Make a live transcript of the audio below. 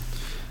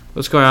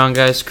What's going on,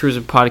 guys?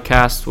 Cruising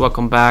Podcast.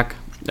 Welcome back.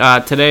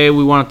 Today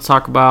we want to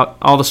talk about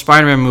all the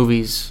Spider-Man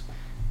movies.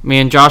 Me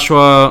and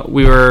Joshua,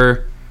 we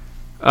were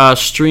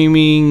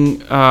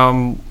streaming.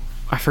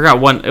 I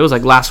forgot when. It was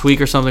like last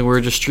week or something. We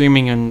were just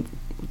streaming and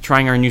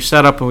trying our new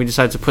setup, and we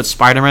decided to put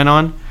Spider-Man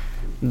on.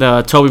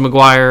 The Tobey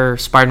Maguire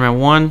Spider-Man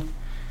 1.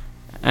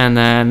 And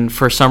then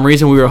for some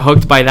reason we were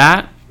hooked by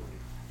that.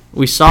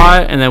 We saw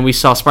it, and then we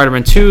saw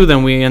Spider-Man 2.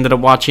 Then we ended up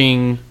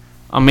watching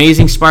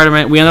Amazing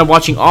Spider-Man. We ended up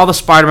watching all the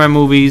Spider-Man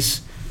movies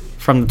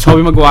from the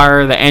Tobey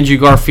Maguire, the Andrew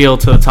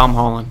Garfield, to the Tom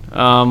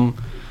Holland,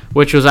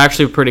 which was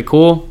actually pretty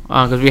cool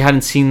because we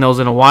hadn't seen those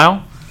in a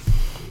while.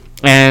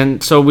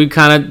 And so we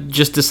kind of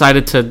just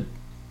decided to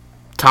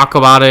talk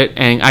about it,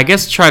 and I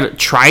guess try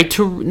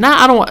to.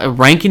 I don't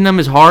ranking them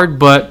is hard,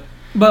 but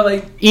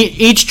like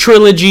each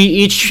trilogy,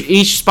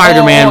 each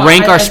Spider-Man,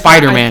 rank our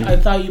Spider-Man. I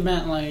thought you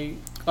meant like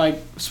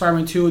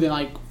Spider-Man 2, then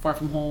like Far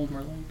From Home,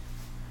 or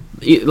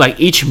like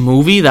each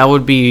movie. That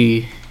would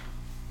be.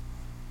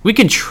 We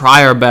can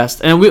try our best,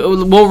 and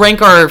we'll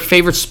rank our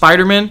favorite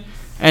Spider-Man,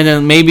 and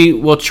then maybe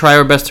we'll try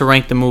our best to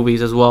rank the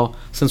movies as well,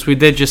 since we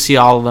did just see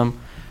all of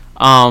them.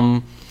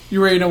 You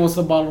already know what's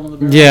the bottom of the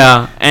barrel.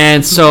 Yeah,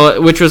 and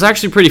so which was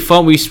actually pretty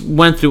fun. We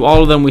went through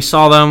all of them, we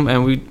saw them,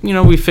 and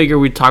we figured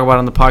we'd talk about it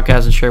on the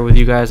podcast and share with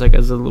you guys like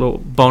as a little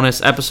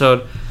bonus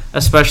episode,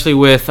 especially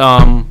with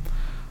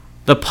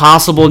the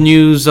possible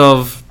news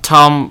of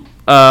Tom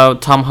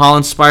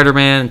Holland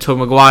Spider-Man and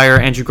Tobey Maguire,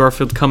 Andrew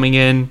Garfield coming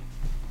in,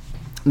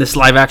 this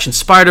live-action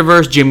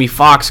Spider-Verse, Jimmy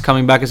Fox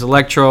coming back as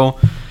Electro,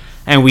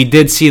 and we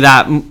did see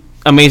that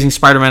Amazing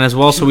Spider-Man as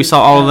well, so we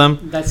saw all of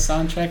them. That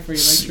soundtrack for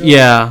Electro?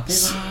 Yeah.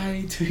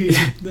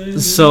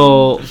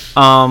 So,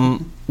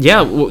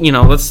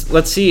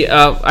 let's see.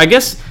 I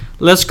guess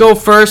let's go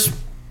first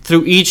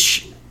through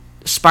each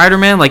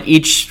Spider-Man, like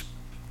each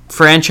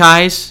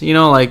franchise,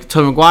 like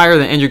Tobey Maguire,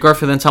 then Andrew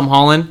Garfield, then Tom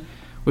Holland.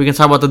 We can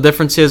talk about the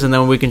differences, and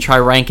then we can try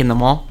ranking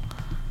them all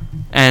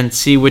and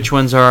see which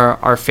ones are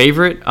our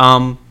favorite.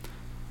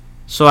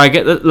 So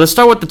let's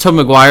start with the Tobey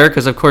Maguire,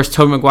 because of course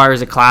Tobey Maguire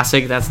is a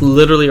classic. That's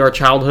literally our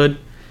childhood.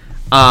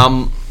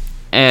 And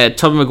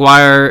Tobey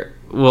Maguire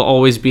will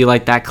always be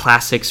like that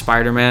classic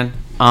Spider-Man.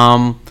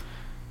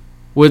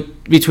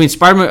 Between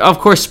Spider-Man, of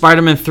course,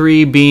 Spider-Man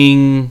 3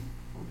 being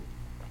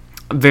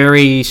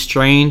very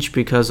strange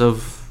because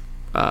of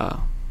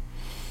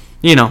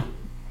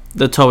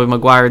the Tobey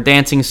Maguire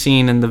dancing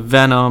scene and the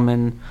Venom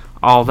and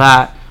all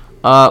that.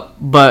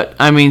 But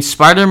I mean,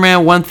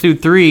 Spider-Man 1 through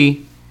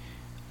 3,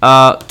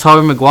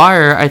 Tobey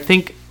Maguire, I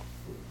think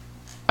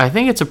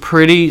it's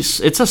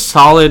a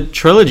solid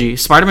trilogy.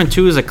 Spider-Man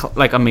 2 is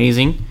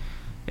amazing.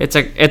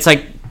 Everybody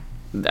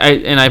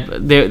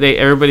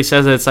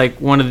says that it's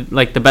like one of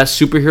the best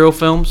superhero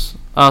films,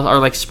 or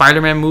like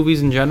Spider-Man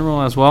movies in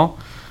general as well.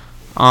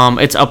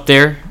 It's up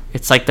there.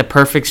 It's like the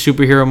perfect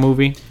superhero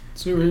movie.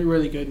 It's really,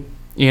 really good.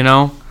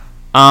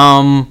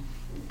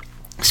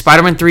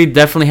 Spider-Man 3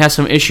 definitely has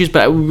some issues,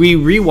 but we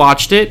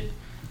rewatched it.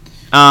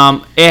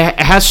 It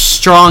has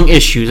strong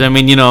issues. I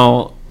mean,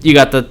 you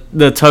got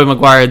the Tobey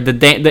Maguire,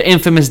 the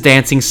infamous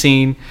dancing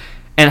scene,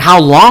 and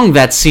how long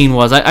that scene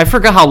was. I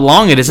forgot how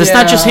long it is. It's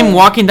not just him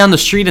walking down the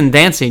street and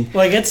dancing.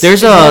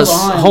 There's a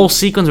whole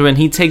sequence when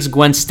he takes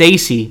Gwen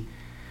Stacy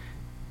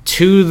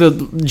to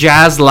the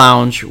jazz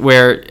lounge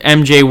where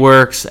MJ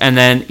works, and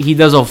then he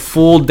does a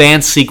full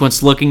dance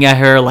sequence looking at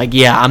her like,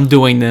 yeah, I'm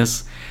doing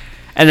this.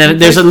 And then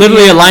there's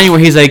literally a line where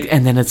he's like,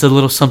 and then it's a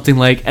little something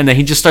like, and then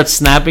he just starts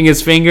snapping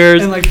his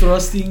fingers. And like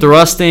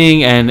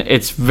thrusting, and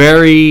it's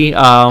very...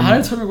 How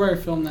did Tobey Maguire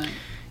film that?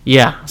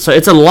 Yeah, so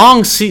it's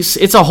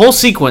it's a whole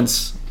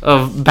sequence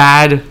of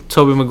bad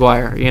Tobey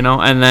Maguire,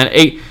 and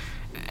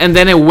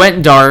then it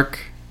went dark,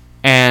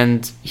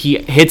 and he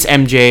hits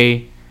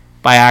MJ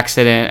by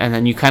accident, and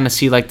then you kind of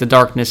see like the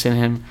darkness in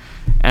him.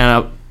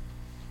 And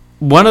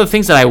one of the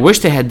things that I wish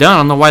they had done, I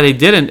don't know why they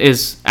didn't,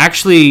 is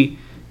actually...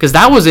 Because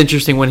that was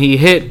interesting when he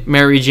hit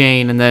Mary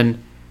Jane, and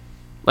then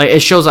like it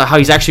shows how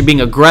he's actually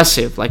being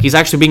aggressive, like he's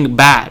actually being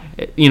bad.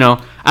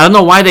 I don't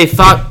know why they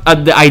thought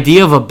the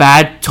idea of a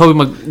bad Tobey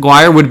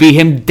Maguire would be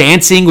him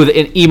dancing with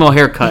an emo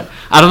haircut.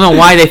 I don't know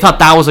why they thought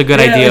that was a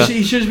good idea.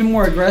 He should have been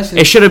more aggressive.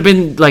 It should have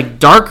been like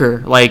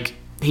darker. Like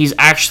he's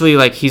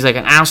actually he's like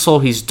an asshole.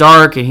 He's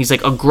dark and he's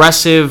like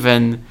aggressive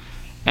and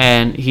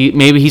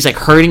he's like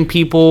hurting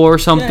people or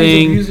something.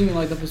 Yeah, he's abusing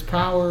like of his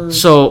power.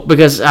 So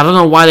because I don't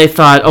know why they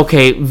thought,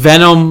 okay,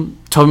 Venom,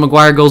 Tobey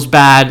Maguire goes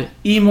bad,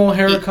 emo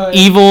haircut,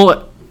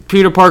 evil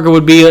Peter Parker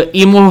would be an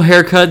emo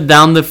haircut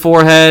down the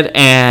forehead,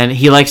 and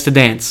he likes to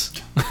dance.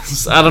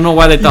 So I don't know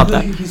why they thought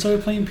that. He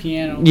started playing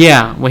piano.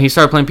 Yeah, when he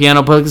started playing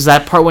piano, but it's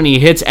that part when he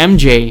hits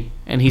MJ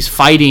and he's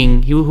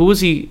fighting. Who was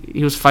he?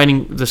 He was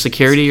fighting the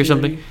security or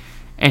something.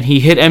 And he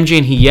hit MJ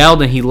and he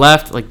yelled and he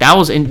left. Like that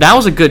was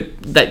a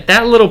good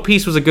that little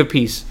piece was a good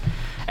piece.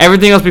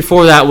 Everything else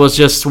before that was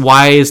just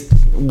what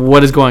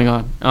is going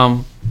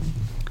on.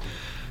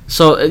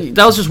 So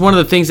that was just one of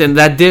the things, and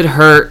that did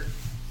hurt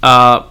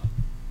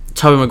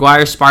Tobey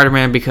Maguire's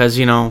Spider-Man because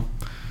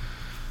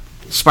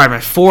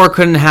Spider-Man 4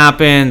 couldn't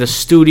happen. The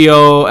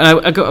studio,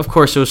 and of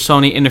course it was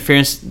Sony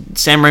interference.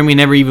 Sam Raimi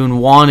never even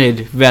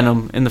wanted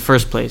Venom in the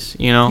first place.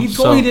 You know, He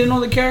totally didn't know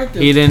the character.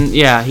 He didn't.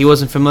 Yeah, he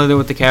wasn't familiar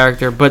with the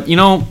character. But you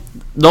know,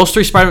 those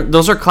three Spider,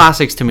 those are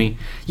classics to me.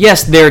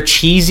 Yes, they're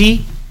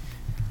cheesy.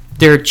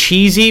 They're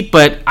cheesy,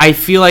 but I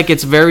feel like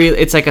it's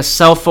like a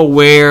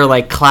self-aware,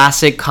 like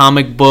classic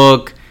comic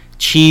book,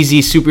 cheesy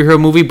superhero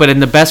movie, but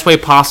in the best way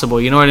possible.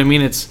 You know what I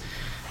mean? It's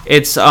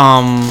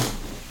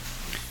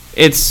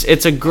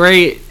a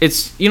great.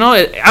 It's you know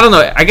I don't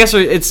know. I guess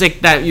it's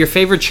like that your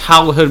favorite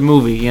childhood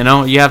movie. You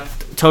know, you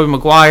have Tobey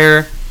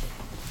Maguire,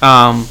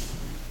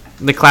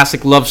 the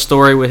classic love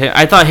story with him.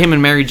 I thought him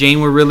and Mary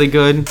Jane were really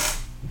good,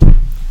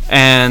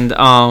 and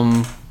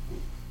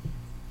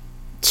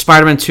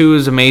Spider-Man 2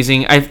 is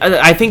amazing.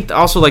 I think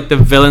also like the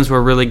villains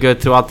were really good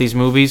throughout these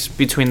movies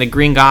between the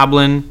Green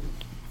Goblin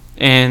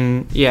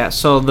and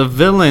so the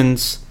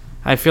villains,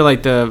 I feel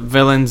like the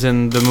villains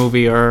in the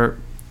movie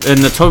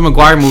in the Tobey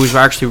Maguire movies were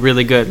actually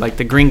really good. Like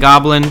the Green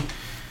Goblin,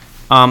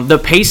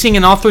 the pacing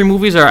in all three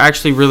movies are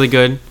actually really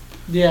good.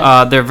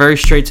 Yeah. They're very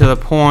straight to the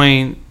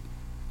point.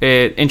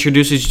 It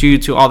introduces you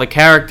to all the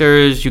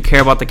characters. You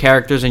care about the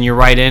characters and you're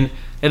right in.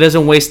 It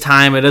doesn't waste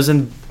time. It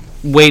doesn't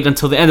wait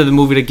until the end of the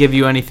movie to give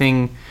you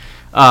anything.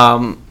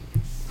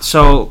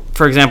 So,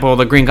 for example,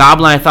 the Green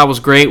Goblin I thought was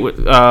great with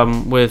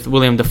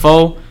William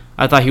Dafoe.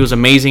 I thought he was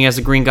amazing as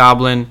the Green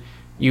Goblin.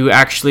 You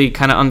actually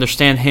kind of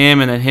understand him,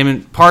 and then him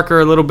and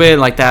Parker a little bit,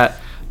 like that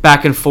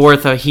back and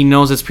forth. He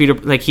knows it's Peter,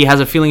 like he has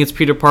a feeling it's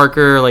Peter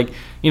Parker, like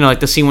you know,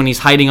 like the scene when he's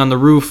hiding on the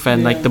roof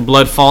and like the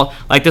blood fall.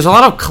 Like there's a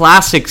lot of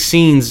classic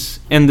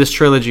scenes in this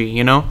trilogy,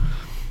 you know,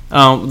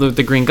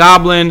 the Green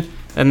Goblin.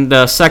 And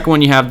the second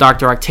one, you have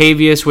Dr.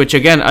 Octavius, which,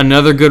 again,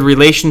 another good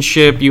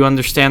relationship. You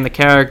understand the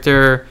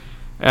character,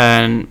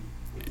 and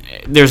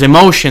there's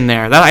emotion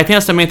there. I think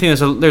that's the main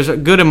thing. There's a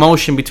good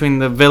emotion between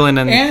the villain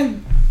and...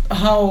 And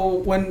how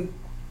when,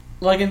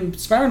 like in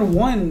Spider-Man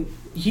 1,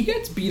 he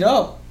gets beat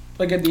up,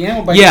 like at the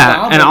end. By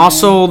Goblin, and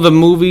also the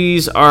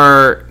movies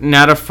are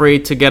not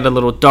afraid to get a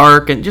little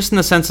dark, and just in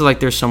the sense of, like,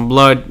 there's some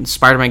blood.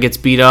 Spider-Man gets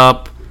beat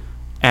up.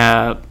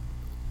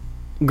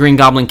 Green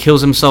Goblin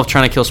kills himself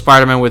trying to kill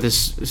Spider-Man with his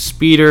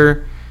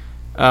speeder.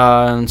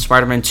 And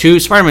Spider-Man 2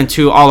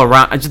 all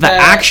around. Just the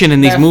action in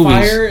these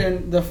movies. Fire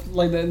and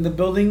the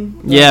building.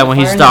 When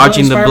he's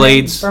dodging the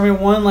blades. Spider-Man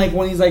 1, like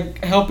when he's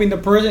like helping the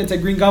person, it's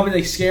like Green Goblin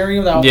like scaring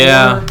him. That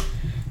horror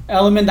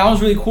element, that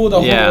was really cool. The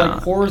whole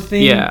like horror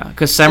thing. Yeah,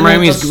 because Sam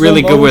Raimi is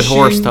really good with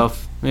horror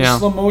stuff. Yeah, the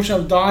slow motion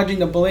of dodging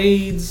the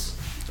blades.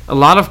 A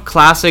lot of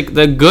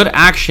the good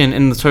action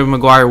in the Tobey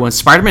Maguire one.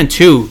 Spider-Man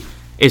 2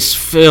 is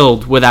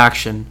filled with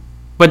action.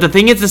 But the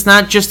thing is, it's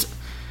not just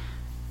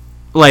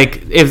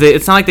like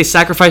it's not like they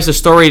sacrifice the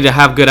story to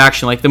have good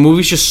action. Like the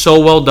movie's just so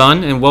well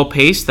done and well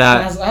paced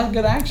that that's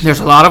good action. There's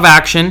a lot of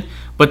action,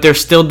 but they're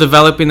still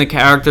developing the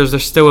characters.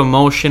 There's still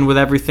emotion with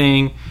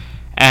everything,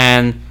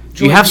 and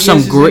you have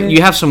some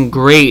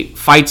great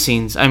fight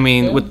scenes. I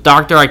mean, with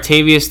Dr.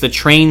 Octavius, the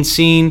train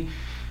scene.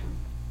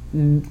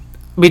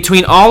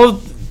 Between all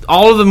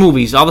of the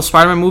movies, all the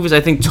Spider-Man movies,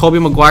 I think Tobey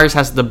Maguire's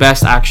has the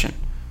best action.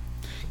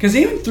 Because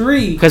even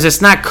 3... Because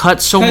it's not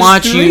cut so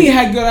much. 3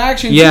 had good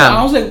action, too.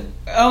 I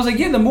was like,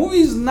 the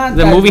movie's not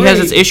the that movie great. has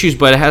its issues,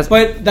 but it has...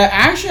 But the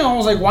action, I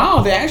was like,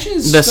 wow, the action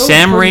is the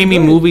Sam Raimi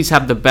movies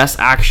have the best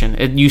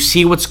action. You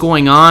see what's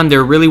going on.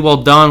 They're really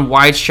well done.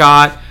 Wide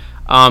shot.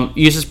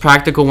 Uses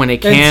practical when they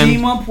can. The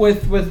team up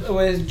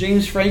with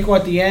James Franco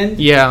at the end.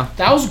 Yeah.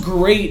 That was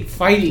great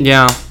fighting.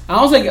 Yeah.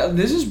 I was like,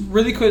 this is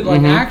really good,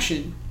 like,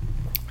 action.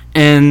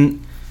 And...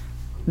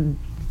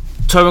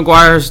 Tobey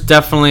Maguire's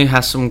definitely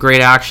has some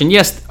great action.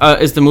 Yes,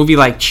 is the movie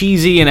like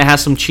cheesy, and it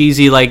has some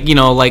cheesy like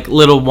like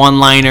little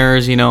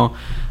one-liners.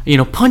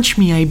 Punch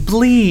me, I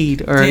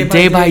bleed, or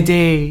day by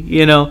day.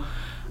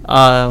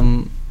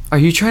 Are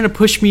you trying to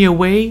push me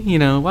away?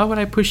 Why would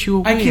I push you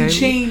away? I can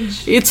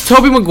change. It's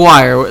Tobey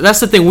Maguire.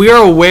 That's the thing. We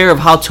are aware of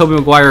how Tobey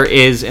Maguire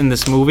is in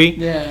this movie.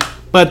 Yeah.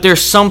 But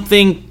there's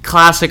something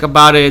classic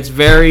about it. It's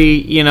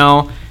very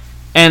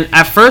And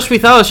at first we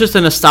thought it was just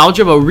a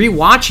nostalgia, but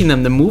rewatching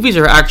them, the movies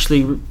are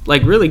actually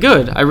like really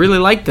good. I really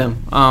like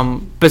them.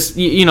 But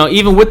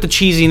even with the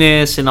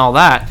cheesiness and all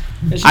that,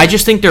 I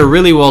just think they're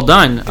really well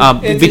done.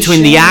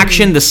 Between the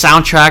action, the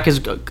soundtrack is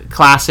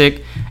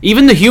classic.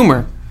 Even the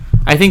humor,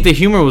 I think the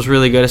humor was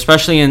really good,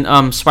 especially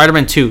in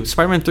Spider-Man 2.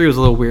 Spider-Man 3 was a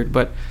little weird,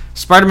 but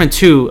Spider-Man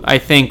 2 I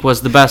think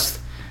was the best.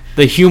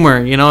 The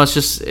humor, it's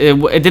just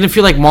it didn't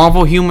feel like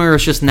Marvel humor.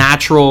 It's just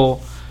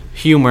natural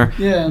humor.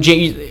 Yeah.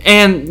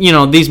 And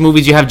these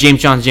movies, you have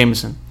James Jones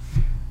Jameson.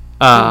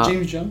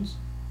 James Jones?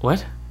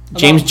 What?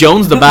 James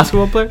Jones, the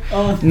basketball player?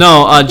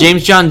 No,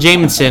 James John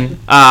Jameson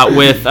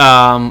with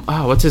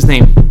what's his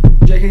name?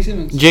 J.K.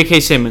 Simmons. J.K.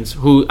 Simmons,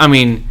 who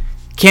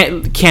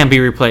can't be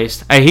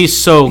replaced. He's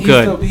so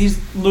good. He's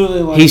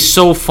literally like... He's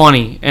so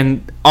funny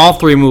in all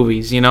three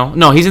movies.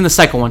 No, he's in the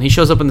second one. He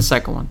shows up in the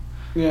second one.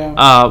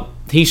 Yeah.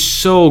 He's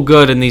so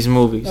good in these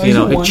movies.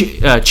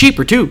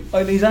 Cheaper too.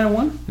 Oh, he's not in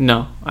 1?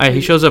 No, he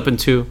shows up in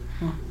 2.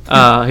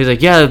 He's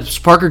like, yeah, this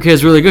Parker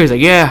kid's really good. He's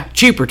like, yeah,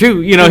 cheaper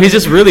too. He's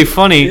just really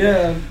funny.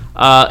 Yeah.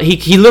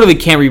 he literally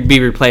can't be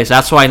replaced.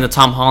 That's why in the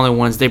Tom Holland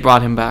ones they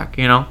brought him back.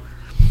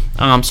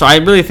 So I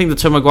really think the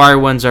Tobey Maguire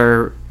ones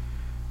are,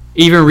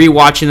 even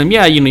rewatching them,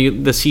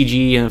 the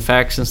CG and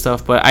effects and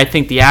stuff, but I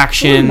think the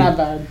action, not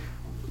bad.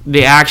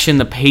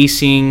 The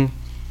pacing.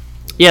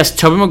 Yes,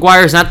 Tobey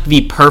Maguire is not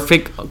the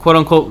perfect quote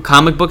unquote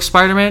comic book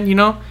Spider-Man.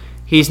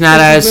 He's not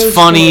as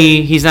funny.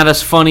 Story. He's not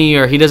as funny,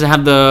 or he doesn't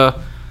have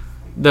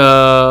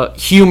the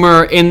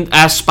humor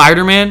as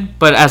Spider-Man,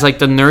 but as like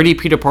the nerdy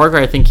Peter Parker,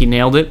 I think he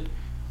nailed it.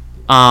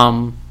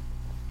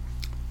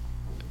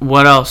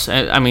 What else?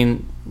 I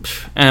mean,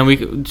 and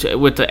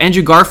with the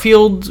Andrew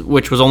Garfield,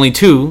 which was only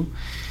 2,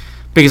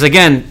 because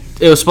again,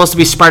 it was supposed to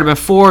be Spider-Man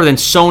 4, then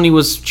Sony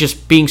was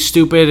just being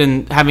stupid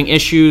and having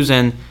issues,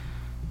 and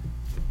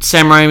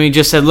Sam Raimi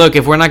just said, look,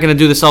 if we're not going to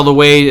do this all the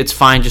way, it's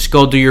fine, just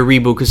go do your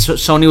reboot, because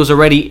Sony was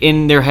already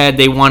in their head,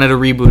 they wanted a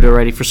reboot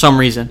already for some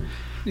reason.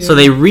 Yeah. So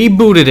they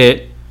rebooted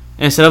it.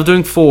 Instead of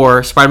doing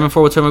 4, Spider-Man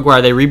 4 with Tobey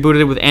Maguire, they rebooted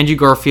it with Andrew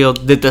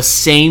Garfield, did the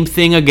same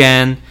thing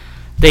again.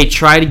 They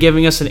tried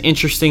giving us an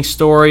interesting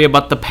story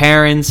about the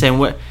parents and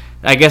what,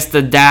 I guess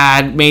the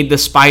dad made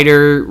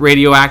the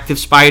radioactive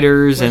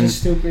spiders, and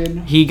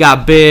stupid. He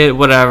got bit,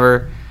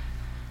 whatever.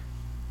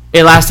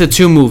 It lasted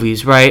 2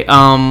 movies, right?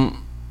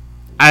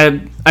 I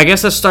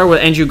guess let's start with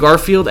Andrew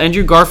Garfield.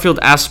 Andrew Garfield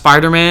as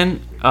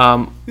Spider-Man.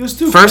 It was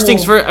too first cool.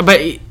 things first,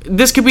 but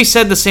this could be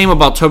said the same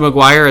about Tobey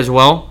Maguire as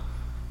well.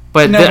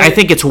 But I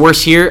think it's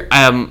worse here.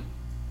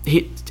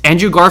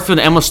 Andrew Garfield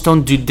and Emma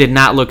Stone did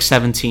not look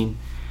 17.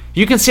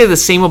 You can say the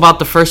same about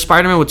the first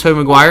Spider-Man with Tobey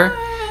Maguire.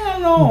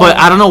 But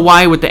I don't know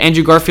why with the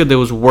Andrew Garfield it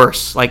was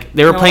worse. Like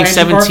they were playing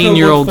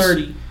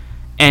 17-year-olds,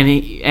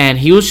 and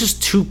he was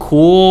just too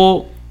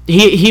cool.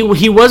 He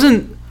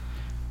wasn't.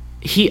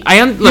 He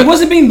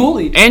wasn't being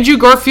bullied. Andrew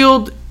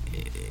Garfield.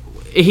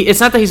 It's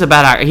not that he's a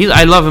bad actor.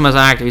 I love him as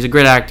an actor. He's a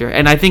great actor,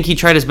 and I think he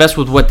tried his best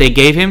with what they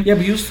gave him. Yeah,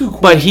 but he was too cool.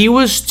 But he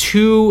was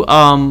too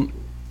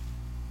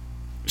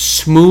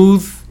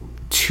smooth,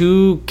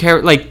 too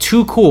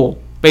cool.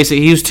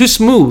 Basically, he was too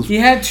smooth. He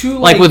had too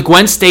like with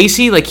Gwen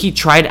Stacy. Like he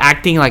tried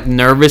acting like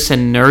nervous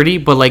and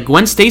nerdy, but like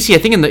Gwen Stacy, I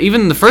think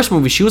even in the first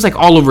movie, she was like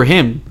all over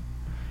him,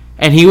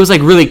 and he was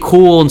like really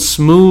cool and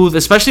smooth.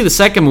 Especially the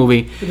second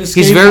movie,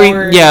 he's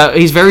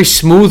very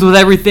smooth with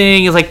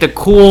everything. He's like the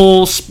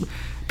cool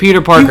Peter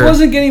Parker. He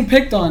wasn't getting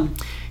picked on.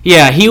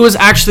 Yeah, he was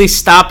actually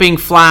stopping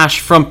Flash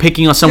from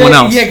picking on someone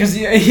else. Yeah, because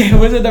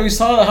was it that we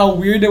saw how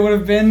weird it would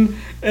have been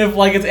if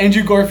like it's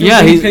Andrew Garfield?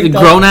 Yeah, he's a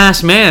grown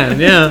ass man.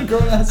 Yeah,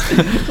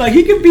 like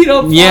he could beat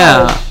up Flash.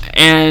 Yeah,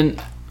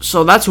 and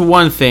so that's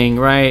one thing,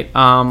 right?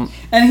 And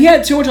he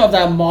had too much of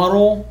that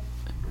model.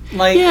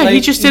 He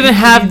just didn't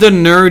have the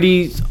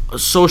nerdy,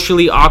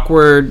 socially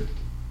awkward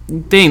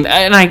thing,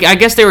 and I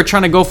guess they were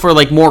trying to go for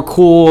like more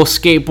cool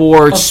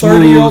skateboard,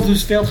 smooth. 30-year-old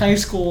who's failed high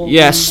school.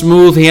 Yeah,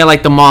 smooth. He had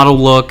like the model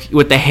look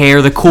with the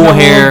hair, the cool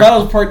hair. That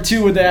was part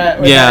 2 with that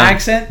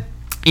accent.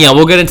 Yeah,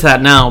 we'll get into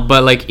that now.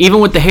 But like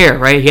even with the hair,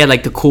 right? He had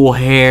like the cool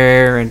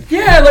hair and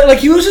like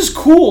he was just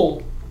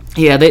cool.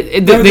 Yeah, they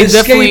definitely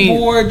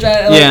skateboard.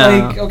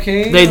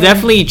 They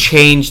definitely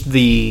changed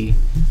the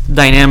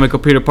dynamic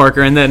of Peter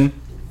Parker, and then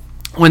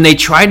when they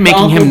tried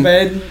making him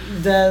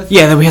death.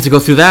 Yeah, then we had to go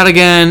through that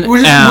again,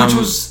 which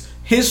was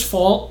his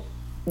fault.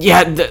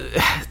 Yeah,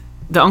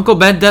 the Uncle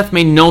Ben death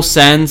made no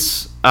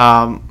sense.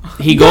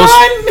 He goes.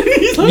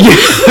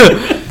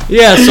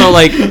 Yeah, so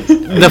like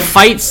the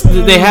fights,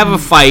 they have a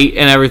fight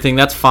and everything.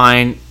 That's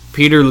fine.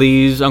 Peter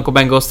leaves. Uncle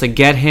Ben goes to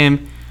get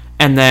him,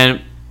 and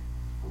then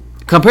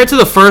compared to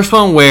the first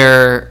one,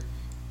 where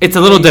it's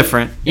a little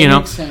different,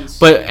 makes sense.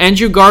 But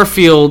Andrew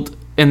Garfield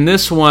in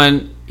this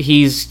one,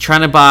 he's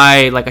trying to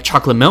buy like a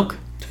chocolate milk.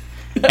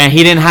 And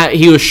he didn't have.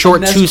 He was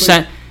short 2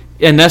 cents.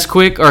 And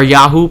Nesquik or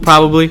Yahoo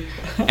probably.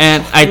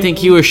 And I think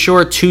he was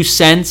short 2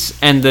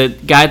 cents. And the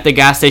guy at the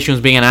gas station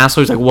was being an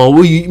asshole. He's like, "Well,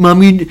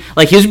 mommy,"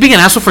 like he was being an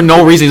asshole for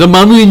no reason. He's like,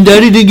 "Mommy and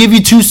Daddy didn't give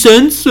you 2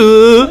 cents."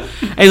 And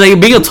he's like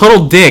being a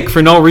total dick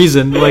for no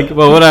reason. Like,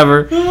 well,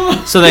 whatever.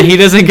 So that he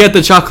doesn't get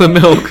the chocolate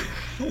milk.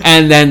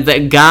 And then the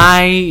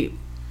guy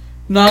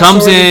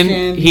comes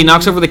in, he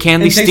knocks over the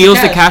candy,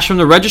 steals the cash from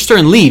the register,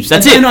 and leaves.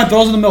 That's it. And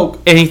throws in the milk.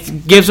 And he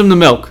gives him the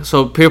milk.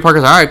 So Peter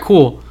Parker's like, all right,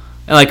 cool.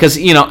 And like, cause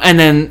and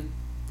then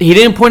he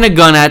didn't point a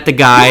gun at the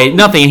guy,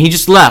 nothing, and he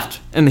just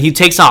left, and he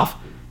takes off.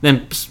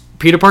 Then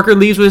Peter Parker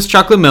leaves with his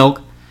chocolate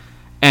milk,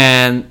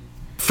 and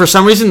for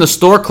some reason the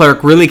store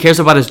clerk really cares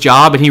about his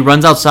job, and he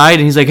runs outside,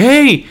 and he's like,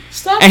 hey,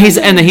 stop and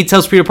and then he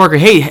tells Peter Parker,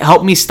 hey,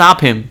 help me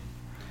stop him.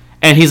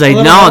 And he's like,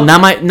 no,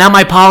 not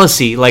my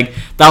policy. Like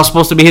that was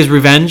supposed to be his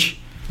revenge.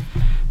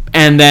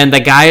 And then the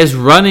guy is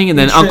running, and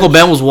then Uncle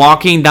Ben was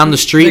walking down the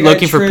street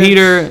looking for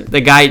Peter.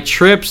 The guy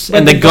trips,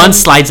 and the gun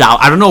slides out.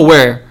 I don't know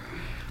where.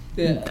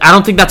 Yeah. I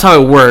don't think that's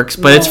how it works,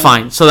 but it's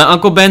fine. So then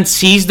Uncle Ben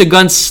sees the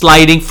gun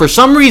sliding for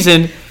some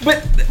reason.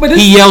 But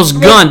he yells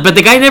gun, but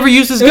the guy never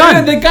used his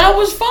gun. The guy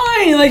was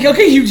fine. Like,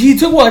 okay, he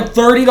took what,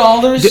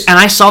 $30? And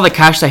I saw the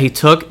cash that he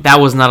took.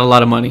 That was not a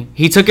lot of money.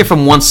 He took it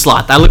from one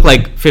slot. That looked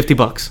like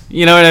 $50.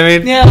 You know what I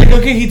mean? Yeah, like,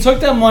 okay, he took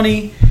that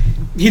money.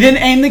 He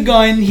didn't aim the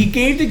gun. He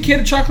gave the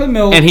kid a chocolate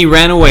milk. And he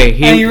ran away.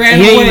 He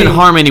didn't even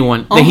harm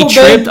anyone. Then he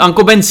tripped.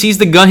 Uncle Ben sees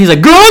the gun. He's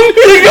like, gun!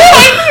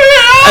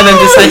 And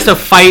then decides to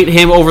fight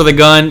him over the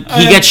gun.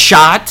 He gets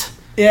shot.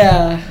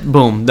 Yeah.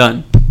 Boom,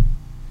 done.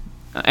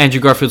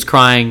 Andrew Garfield's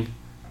crying.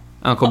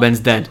 Uncle Ben's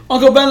dead.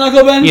 Uncle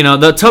Ben. You know,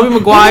 the Tobey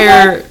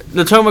Maguire,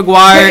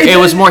 it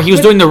was more, he was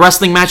doing the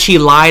wrestling match. He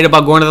lied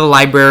about going to the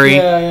library.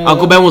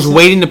 Uncle Ben was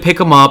waiting to pick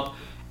him up,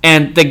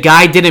 and the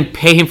guy didn't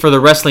pay him for the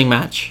wrestling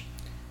match.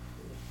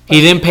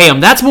 He didn't pay him.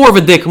 That's more of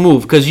a dick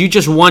move, because you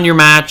just won your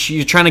match.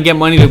 You're trying to get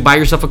money to buy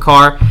yourself a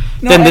car.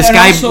 Then this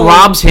guy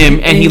robs him,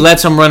 and he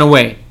lets him run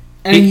away.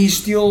 And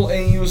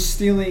he was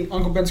stealing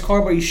Uncle Ben's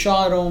car, but he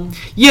shot him.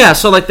 Yeah,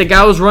 so like the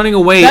guy was running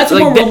away. That's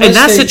like more realistic. In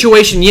that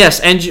situation, yes,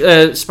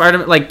 and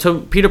Spider-Man, like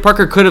Peter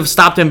Parker could have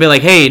stopped him and be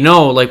like, "Hey,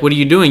 no, like what are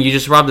you doing? You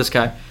just robbed this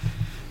guy."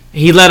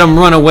 He let him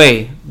run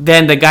away.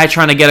 Then the guy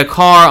trying to get a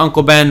car,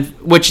 Uncle Ben,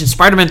 which in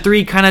Spider-Man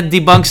 3 kind of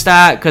debunks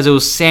that because it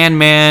was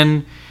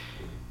Sandman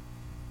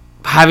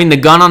having the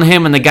gun on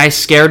him and the guy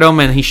scared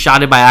him and he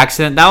shot it by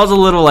accident. That was a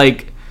little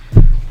like.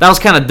 That was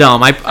kind of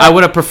dumb. I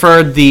would have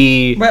preferred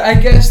the... But I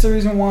guess the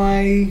reason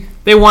why...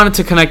 They wanted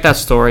to connect that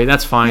story.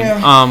 That's fine.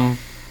 Yeah.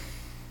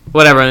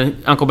 Whatever.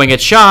 Uncle Ben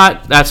gets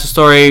shot. That's the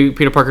story.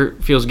 Peter Parker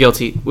feels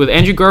guilty. With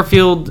Andrew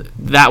Garfield,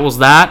 that was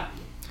that.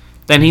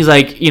 Then he's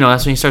like... You know,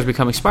 that's when he starts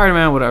becoming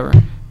Spider-Man, whatever.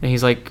 And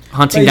he's like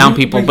hunting down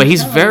people. But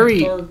he's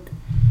very... Dark.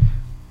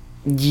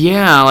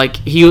 Yeah, like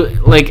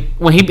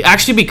when he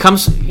actually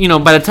becomes, you know,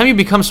 by the time you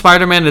become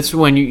Spider-Man, it's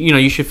when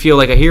you should feel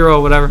like a hero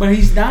or whatever. But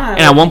he's not.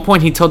 And at one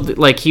point, he told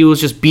like he was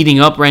just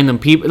beating up random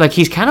people. Like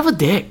he's kind of a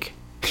dick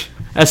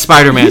as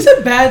Spider-Man. He's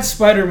a bad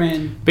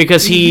Spider-Man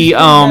because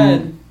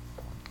and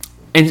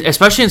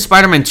especially in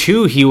Spider-Man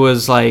 2, he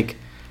was like,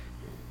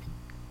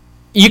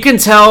 you can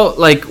tell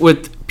like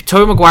with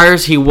Tobey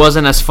Maguire's, he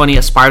wasn't as funny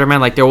as Spider-Man.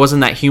 Like there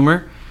wasn't that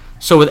humor.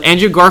 So with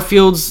Andrew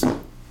Garfield's.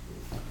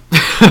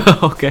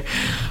 Okay.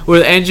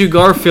 With Andrew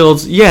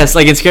Garfield's, yes,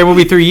 like in Scary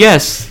Movie 3,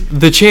 yes,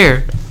 the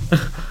chair.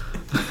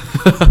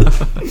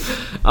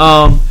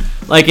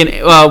 Like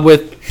in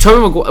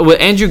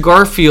with Andrew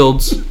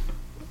Garfield's,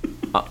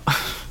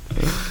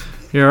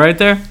 you're right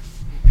there.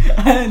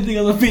 I didn't think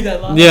it would be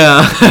that long.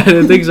 Yeah, I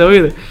didn't think so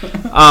either.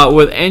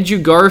 With Andrew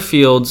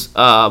Garfield's,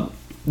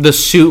 the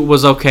suit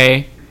was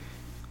okay.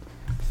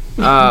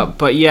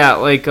 But yeah,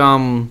 like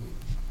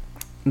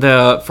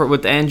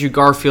with Andrew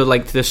Garfield,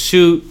 like the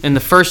suit in the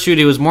first suit,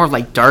 it was more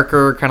like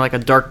darker, kind of like a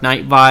Dark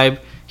Knight vibe.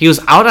 He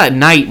was out at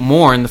night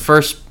more in the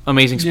first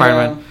Amazing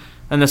Spider-Man. Yeah.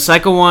 And the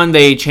second one,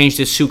 they changed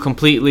his suit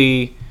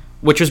completely,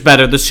 which was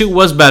better. The suit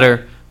was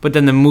better, but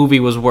then the movie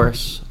was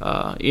worse.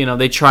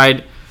 Sony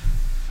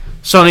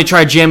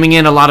tried jamming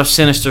in a lot of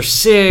Sinister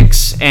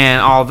Six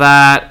and all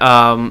that.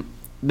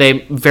 They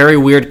very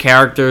weird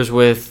characters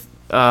with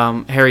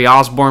Harry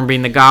Osborn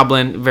being the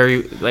Goblin,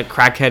 very like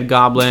crackhead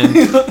Goblin.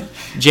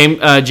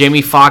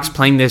 Jamie Foxx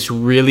playing this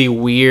really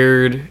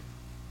weird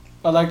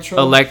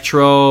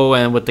Electro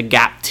and with the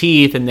gap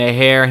teeth and the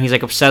hair, and he's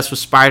like obsessed with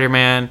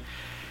Spider-Man.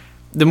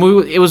 The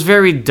movie, it was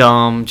very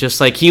dumb. Just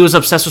like he was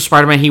obsessed with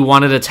Spider-Man, he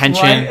wanted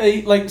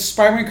attention. Like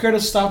Spider-Man could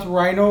have stopped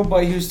Rhino,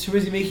 but he was too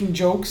busy making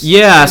jokes.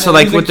 Yeah, so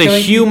like with the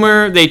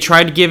humor, they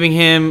tried giving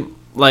him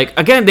like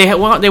again they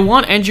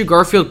want Andrew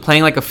Garfield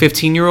playing like a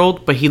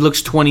 15-year-old, but he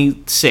looks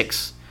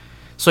 26.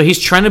 So he's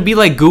trying to be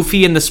like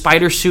Goofy in the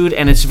spider suit,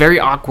 and it's very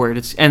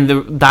awkward. And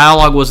the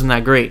dialogue wasn't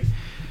that great.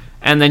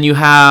 And then you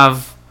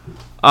have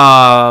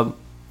Amazing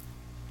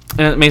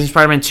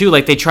Spider-Man 2,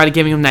 like they try to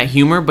give him that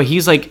humor, but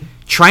he's like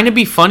trying to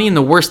be funny in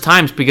the worst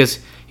times because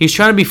he's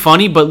trying to be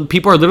funny, but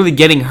people are literally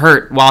getting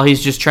hurt while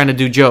he's just trying to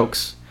do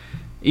jokes,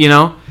 you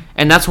know?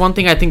 And that's one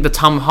thing I think the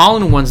Tom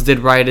Holland ones did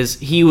right is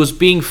he was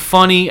being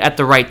funny at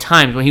the right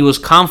times when he was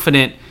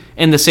confident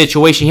in the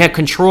situation. He had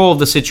control of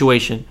the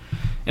situation.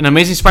 In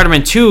Amazing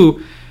Spider-Man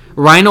 2,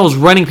 Rhino's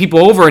running people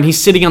over and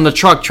he's sitting on the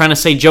truck trying to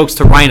say jokes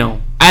to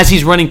Rhino as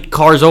he's running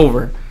cars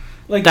over.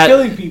 Like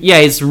killing people. Yeah,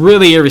 it's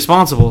really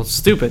irresponsible. It's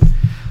stupid.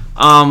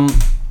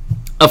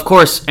 Of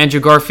course, Andrew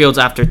Garfield's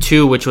after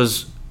 2, which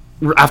was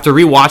after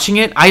rewatching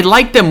it, I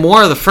liked them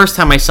more the first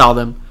time I saw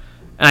them.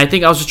 And I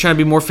think I was just trying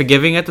to be more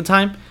forgiving at the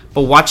time.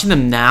 But watching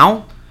them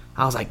now,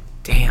 I was like,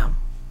 damn,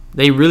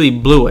 they really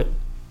blew it.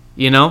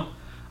 You know?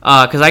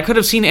 Because I could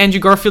have seen Andrew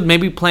Garfield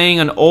maybe playing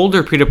an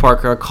older Peter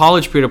Parker, a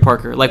college Peter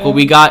Parker, like what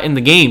we got in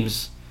the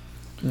games.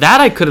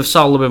 That I could have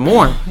saw a little bit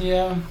more.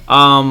 Yeah.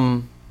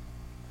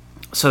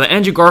 So the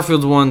Andrew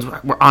Garfield ones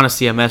were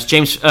honestly a mess.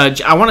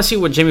 I want to see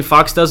what Jamie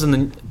Foxx does in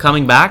the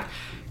coming back,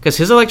 because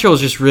his Electro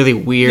was just really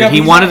weird. Yeah,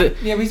 he's not gonna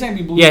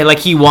be blue. Yeah, like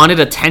he wanted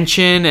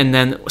attention, and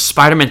then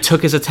Spider-Man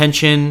took his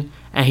attention,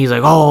 and he's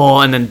like, oh,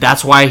 and then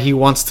that's why he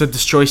wants to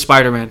destroy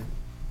Spider-Man.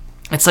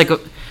 It's like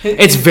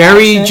it's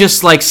very accent,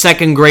 just like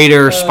second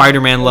grader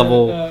Spider-Man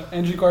level.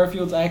 Andrew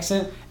Garfield's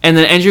accent. And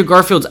then Andrew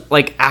Garfield's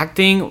like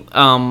acting.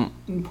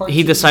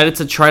 He decided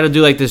to try to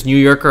do like this New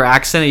Yorker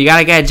accent. You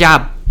gotta get a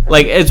job.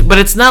 Like but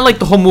it's not like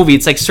the whole movie.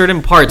 It's like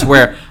certain parts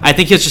where I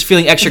think he's just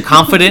feeling extra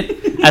confident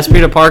as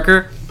Peter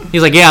Parker.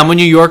 He's like, yeah, I'm a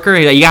New Yorker.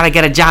 He's like, you gotta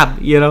get a job,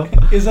 you know.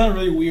 Is that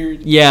really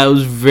weird? Yeah, it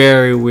was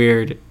very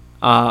weird.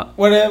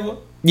 Whatever.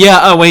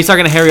 Yeah, when he's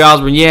talking to Harry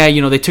Osborn, yeah,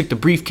 they took the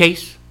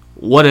briefcase.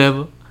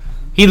 Whatever.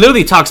 He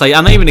literally talks like,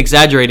 I'm not even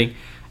exaggerating.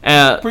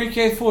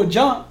 Briefcase full of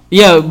junk.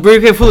 Yeah,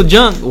 briefcase full of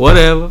junk.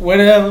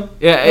 Whatever.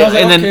 Yeah,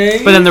 and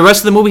then but then the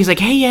rest of the movie, he's like,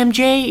 hey,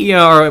 MJ,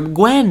 or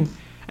Gwen.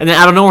 And then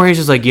out of nowhere, he's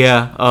just like,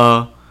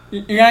 yeah,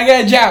 you gotta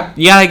get a job.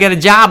 You gotta get a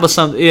job or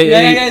something. You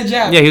gotta get a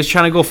job. Yeah, he was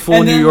trying to go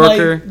full New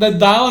Yorker. Like, the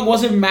dialogue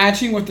wasn't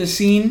matching with the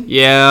scene.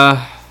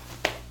 Yeah.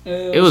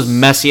 It was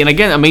messy. And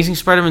again, Amazing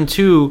Spider-Man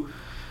 2,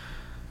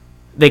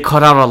 they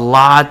cut out a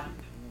lot.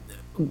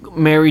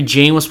 Mary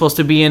Jane was supposed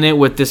to be in it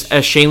with this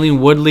Shailene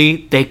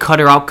Woodley. They cut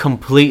her out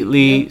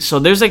completely. Yeah. So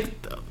there's like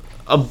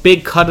a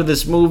big cut of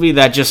this movie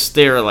that just,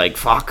 they're like,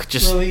 fuck.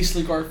 Just release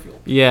the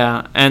Garfield.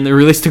 Yeah, and they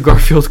released the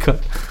Garfield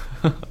cut.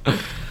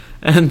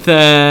 And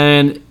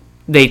then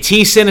they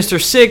teased Sinister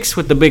Six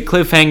with the big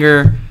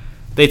cliffhanger.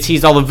 They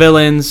teased all the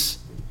villains.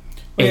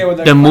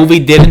 The movie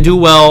didn't do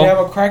well. They have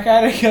a crack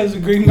addict as a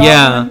Green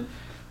Goblin.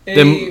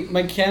 A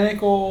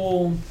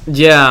mechanical.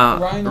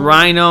 Yeah,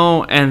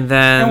 Rhino, and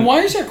then. And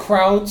why is there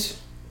crowds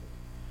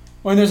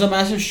when there's a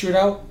massive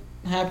shootout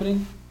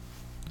happening?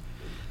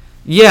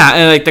 Yeah,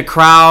 and like the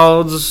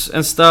crowds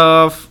and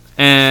stuff,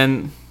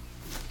 and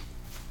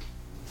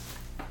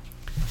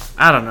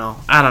I don't know.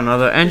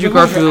 The Andrew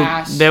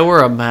Garfield, they were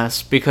a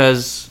mess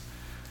because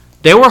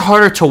they were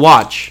harder to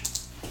watch.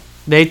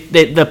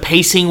 The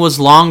pacing was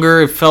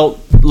longer. It felt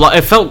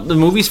the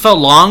movies felt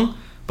long,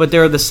 but they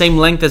were the same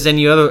length as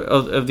any other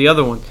of the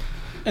other one.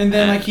 And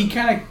then he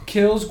kind of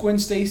kills Gwen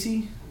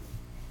Stacy.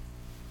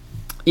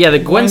 Yeah, the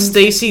Gwen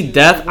Stacy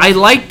death. I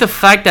like the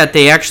fact that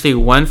they actually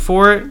went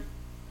for it.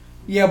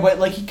 Yeah, but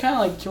he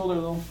kind of killed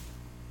her though.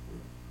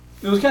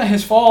 It was kind of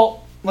his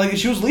fault.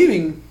 She was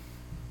leaving.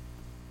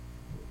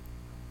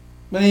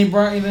 But then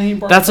he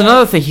brought. That's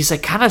another thing. He's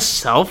kind of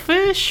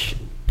selfish.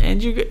 And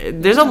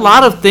there's a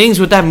lot of things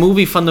with that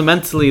movie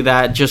fundamentally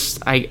that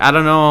just I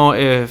don't know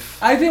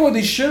if. I think what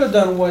they should have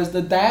done was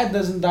the dad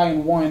doesn't die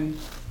in 1,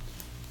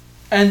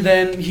 and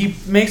then he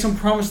makes him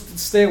promise to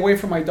stay away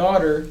from my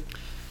daughter.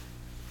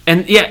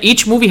 And yeah,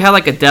 each movie had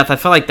a death. I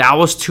felt like that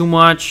was too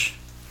much.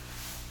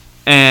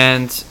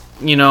 And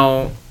I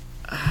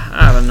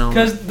don't know.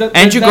 Because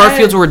Andrew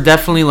Garfield's were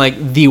definitely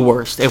the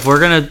worst. If we're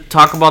gonna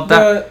talk about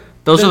that,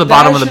 those are the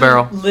bottom of the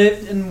barrel.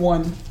 Lived in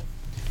 1.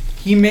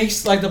 He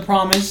makes the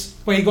promise,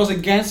 but he goes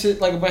against it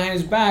behind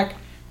his back.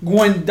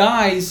 Gwen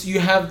dies. You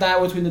have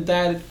that between the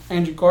dad and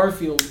Andrew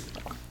Garfield.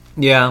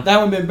 Yeah, that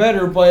would have been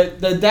better.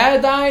 But the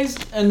dad dies,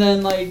 and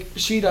then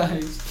she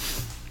dies.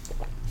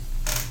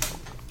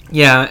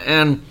 Yeah,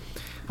 and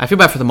I feel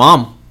bad for the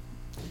mom.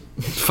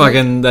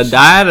 Fucking the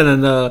dad,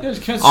 and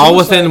then all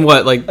within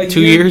what 2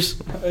 years?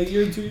 A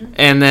year, 2 years.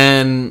 And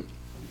then,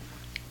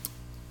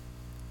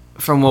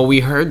 from what we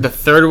heard, the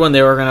third one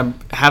they were gonna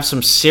have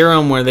some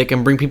serum where they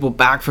can bring people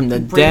back from the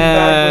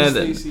dead.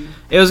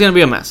 It was gonna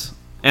be a mess,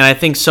 and I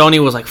think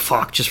Sony was like,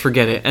 "Fuck, just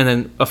forget it." And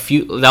then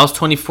that was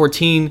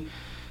 2014,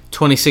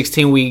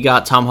 2016. We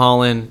got Tom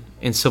Holland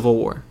in Civil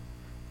War,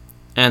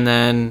 and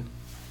then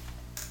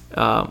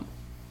Tom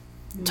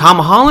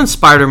Holland's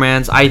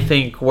Spider-Mans, I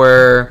think,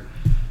 were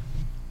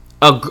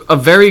a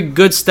very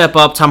good step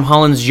up. Tom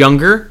Holland's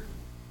younger.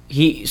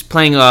 He's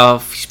playing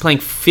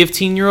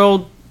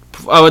 15-year-old.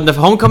 In the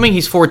Homecoming,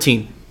 he's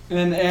 14.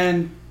 And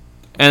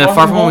the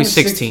Far From Home, he's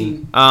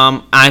 16.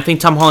 I think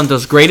Tom Holland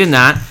does great in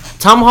that.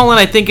 Tom Holland,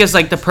 I think, is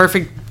the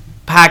perfect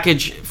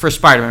package for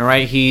Spider-Man,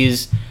 right?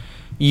 He's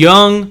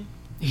young,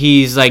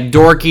 he's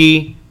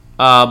dorky,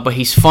 but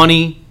he's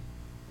funny,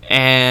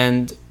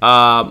 and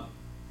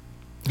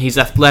he's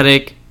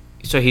athletic,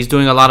 so he's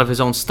doing a lot of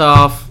his own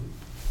stuff.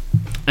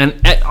 And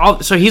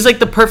so he's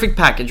the perfect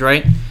package,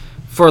 right?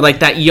 For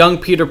that young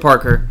Peter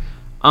Parker.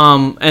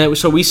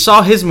 So we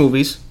saw his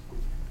movies,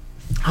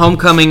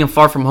 Homecoming and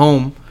Far From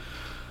Home.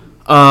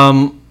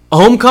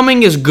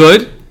 Homecoming is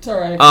good. It's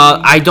alright.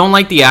 I don't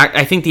like the act.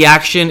 I think the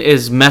action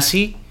is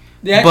messy.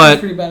 The action is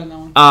pretty bad in that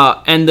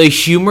one. And the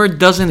humor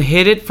doesn't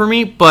hit it for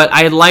me. But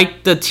I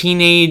like the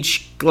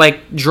teenage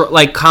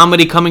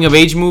comedy coming of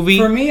age movie.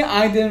 For me,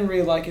 I didn't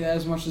really like it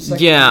as much as the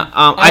second.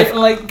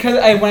 Yeah,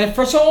 because when I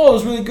first saw it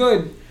was really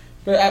good,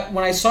 but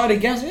when I saw it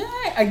again,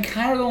 I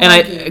kind of don't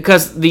like it.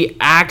 Because the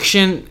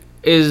action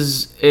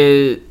is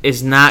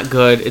not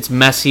good. It's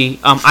messy.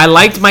 I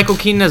liked Michael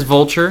Keaton as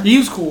Vulture. He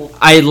was cool.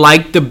 I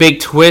liked the big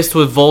twist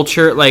with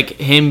Vulture,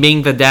 him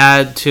being the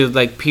dad to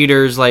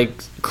Peter's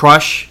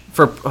crush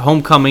for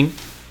Homecoming.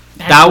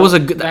 That was a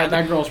good.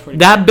 That girl's pretty.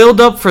 That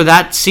build up for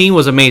that scene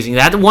was amazing.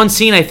 That one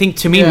scene, I think,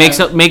 to me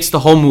makes the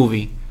whole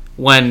movie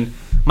when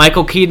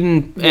Michael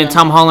Keaton and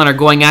Tom Holland are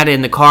going at it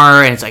in the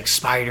car, and it's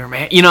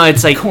Spider-Man.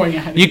 It's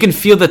you can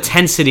feel the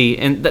tensity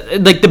and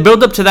the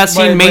build up to that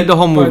scene made the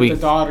whole movie.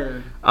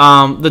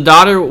 But the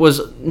daughter was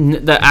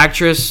the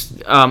actress.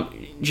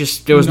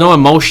 There was no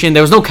emotion.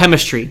 There was no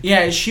chemistry.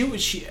 Yeah,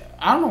 she.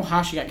 I don't know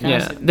how she got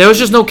cast. Yeah, there was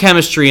just no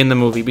chemistry in the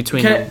movie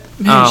between them.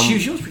 Man,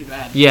 she was pretty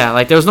bad.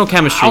 Yeah, there was no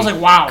chemistry. I was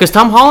like, wow. Because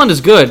Tom Holland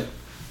is good,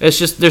 It's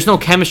just there's no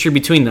chemistry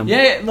between them.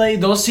 Yeah, like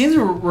those scenes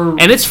were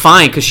And it's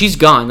fine because she's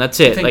gone. That's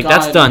it. Thank Like God.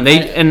 that's done.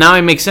 And now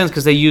it makes sense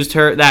because they used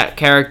that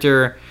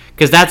character.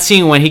 Because that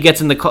scene when he gets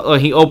in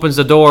he opens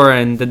the door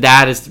and the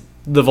dad is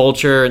the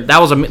Vulture. That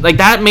was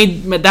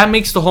that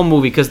makes the whole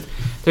movie because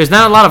there's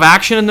not a lot of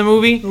action in the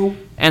movie, Nope.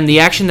 and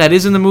the action that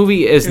is in the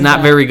movie is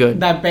not very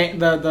good. That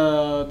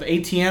the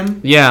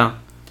ATM. Yeah.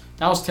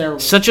 That was terrible.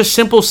 Such a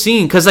simple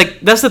scene because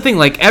that's the thing.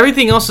 Like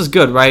everything else is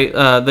good, right?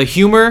 The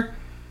humor,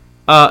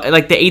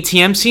 like the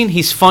ATM scene,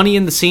 he's funny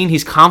in the scene.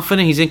 He's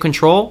confident. He's in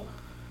control.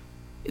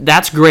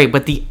 That's great,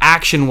 but the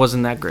action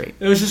wasn't that great.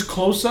 It was just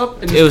close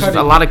up. It was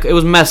it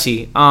was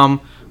messy.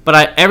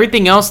 But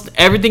everything else,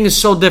 everything is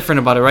so different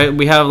about it, right?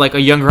 We have like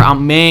a younger Aunt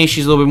May.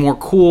 She's a little bit more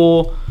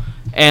cool,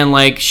 and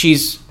like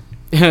she's,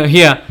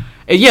 yeah.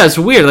 It's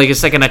weird. Like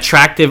it's like an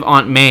attractive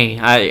Aunt May.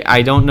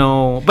 I don't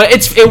know, but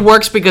it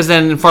works because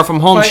then in Far From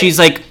Home she's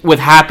like with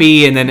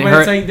Happy, and then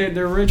it's like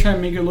they're really trying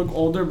to make her look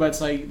older, but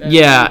it's like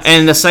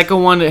and the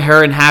second one,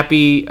 her and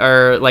Happy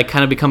are like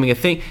kind of becoming a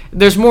thing.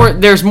 There's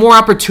more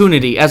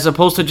opportunity as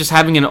opposed to just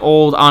having an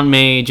old Aunt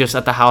May just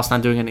at the house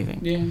not doing anything.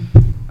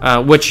 Yeah.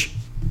 Which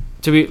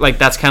to be like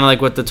that's kind of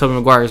like what the Tobey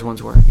Maguire's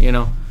ones were, you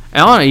know.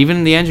 And I don't know, even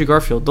in the Andrew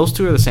Garfield, those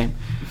two are the same.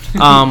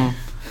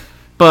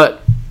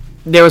 But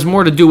there was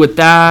more to do with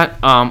that.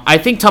 I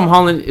think Tom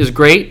Holland is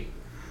great.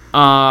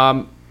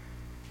 The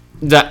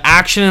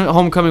action in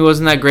Homecoming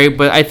wasn't that great,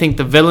 but I think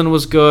the villain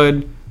was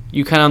good.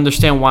 You kind of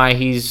understand why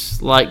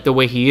he's like the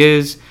way he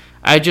is.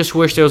 I just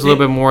wish there was a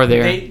little bit more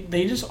there.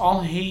 They just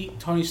all hate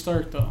Tony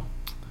Stark, though.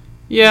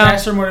 Yeah.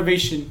 That's their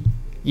motivation.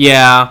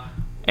 Yeah.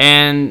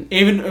 And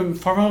even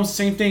Far From Home,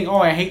 same thing. Oh,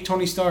 I hate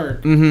Tony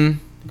Stark.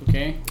 Mm-hmm.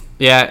 Okay.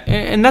 Yeah,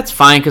 and that's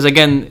fine because,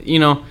 again, you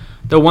know,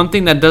 the one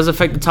thing that does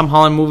affect the Tom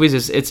Holland movies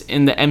is it's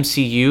in the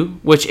MCU,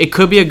 which it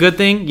could be a good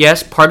thing.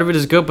 Yes, part of it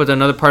is good, but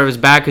another part of it is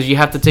bad because you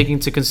have to take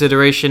into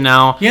consideration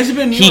now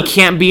he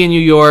can't be in New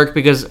York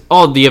because,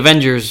 the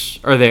Avengers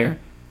are there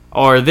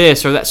or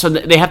this or that. So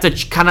they have to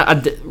kind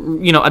of,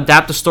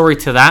 adapt the story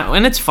to that,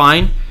 and it's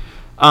fine.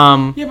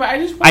 But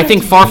I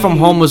think Far From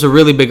Home was a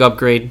really big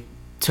upgrade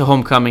to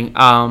Homecoming.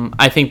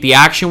 I think the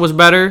action was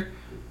better.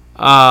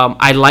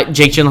 I like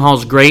Jake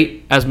Gyllenhaal's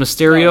great as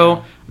Mysterio. Oh,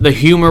 yeah. The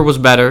humor was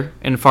better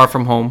in Far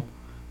From Home.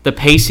 The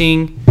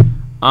pacing,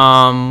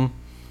 the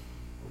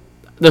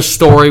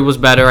story was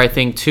better, I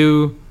think,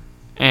 too.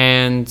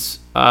 And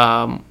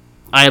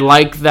I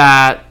like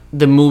that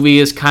the movie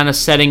is kind of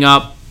setting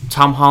up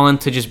Tom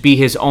Holland to just be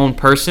his own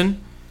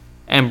person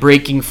and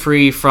breaking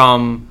free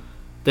from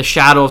the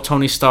shadow of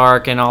Tony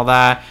Stark and all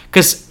that.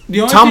 Because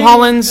Tom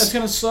Holland's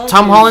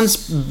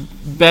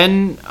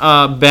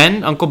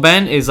Uncle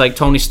Ben is like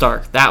Tony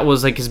Stark. That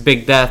was like his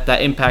big death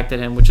that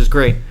impacted him, which is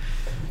great.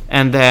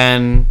 And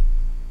then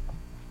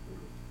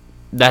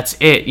that's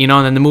it, you know.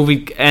 And then the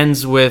movie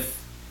ends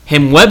with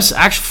him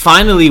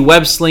finally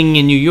web slinging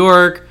in New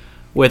York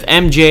with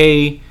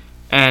MJ,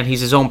 and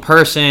he's his own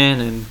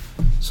person, and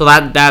so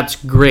that's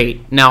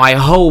great. Now I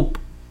hope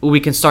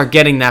we can start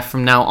getting that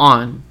from now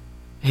on.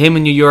 Him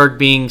in New York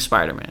being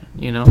Spider-Man,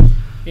 you know.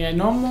 Yeah,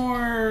 no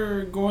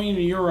more going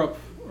to Europe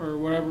or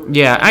whatever.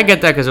 Yeah, I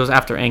get that because it was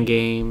after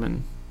Endgame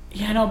and.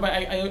 Yeah, no, but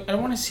I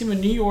want to see him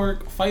in New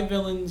York fight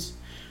villains.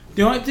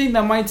 The only thing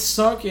that might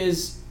suck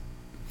is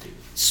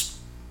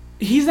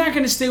he's not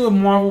going to stay with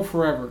Marvel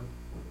forever.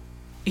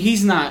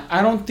 He's not.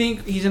 I don't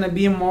think he's going to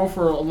be in Marvel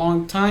for a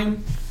long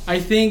time. I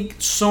think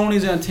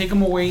Sony's going to take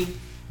him away.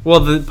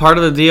 Well, the part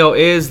of the deal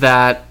is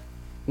that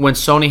when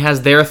Sony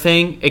has their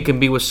thing, it can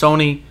be with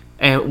Sony,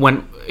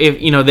 and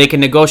if they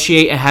can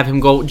negotiate and have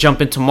him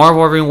jump into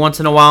Marvel every once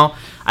in a while.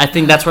 I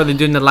think that's why they're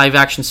doing the live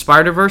action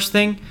Spider-Verse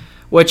thing,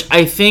 which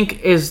I think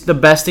is the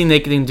best thing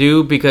they can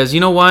do because you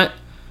know what?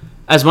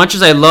 As much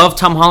as I love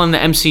Tom Holland in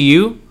the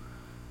MCU,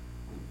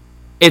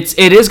 it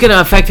is going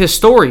to affect his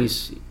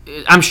stories.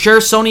 I'm sure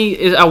Sony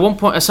is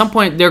at some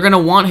point they're going to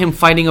want him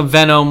fighting a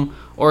Venom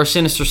or a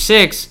Sinister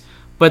Six,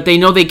 but they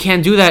know they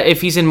can't do that if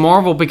he's in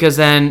Marvel because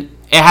then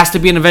it has to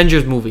be an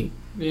Avengers movie.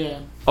 Yeah.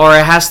 Or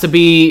it has to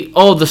be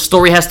the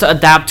story has to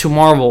adapt to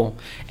Marvel.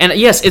 And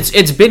yes,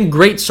 it's been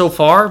great so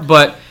far,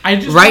 but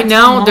right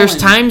now there's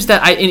times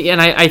that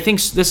I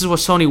think this is what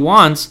Sony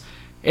wants.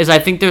 I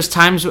think there's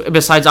times,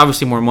 besides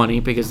obviously more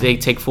money because they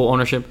take full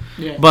ownership.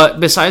 Yeah.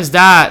 But besides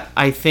that,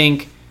 I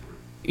think,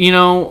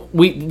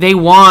 they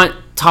want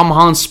Tom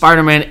Holland's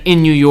Spider-Man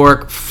in New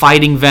York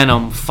fighting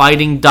Venom,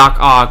 fighting Doc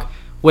Ock,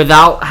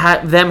 without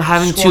them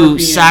having to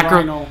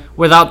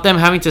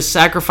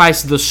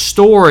sacrifice the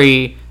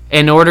story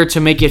in order to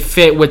make it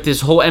fit with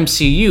this whole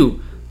MCU.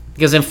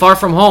 Because in Far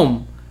From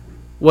Home,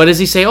 what does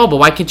he say? But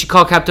why can't you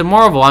call Captain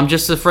Marvel? I'm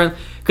just a friend.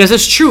 Because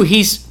it's true,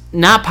 he's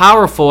not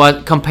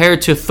powerful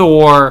compared to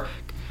Thor.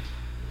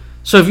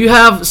 So if you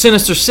have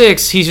Sinister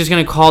Six, he's just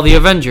going to call the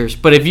Avengers.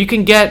 But if you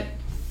can get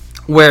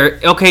where,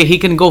 he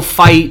can go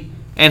fight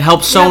and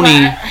help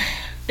Sony.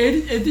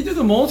 If they do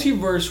the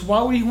multiverse,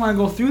 why would he want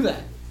to go through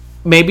that?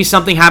 Maybe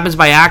something happens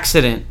by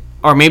accident.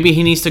 Or maybe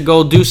he needs to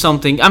go do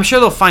something. I'm sure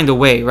they'll find a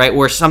way, right?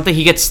 Where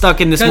he gets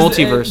stuck in this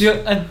multiverse.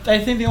 I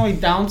think the only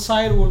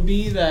downside would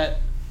be that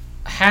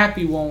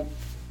Happy won't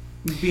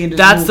be in this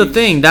That's the movies.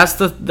 thing. That's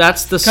the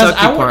Because sucky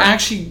I would part.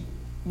 actually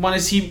want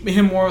to see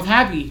him more with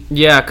Happy.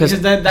 Yeah, because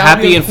Because that would be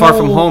Happy a and Far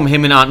From cool- Home,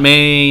 him and Aunt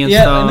May and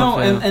Yeah, stuff. no,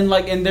 yeah. and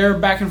like and their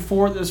back and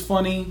forth is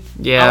funny.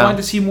 Yeah. I like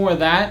to see more of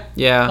that.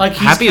 Yeah, Like,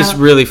 he's Happy is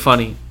kinda- really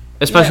funny,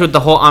 especially Yeah. with the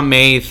whole Aunt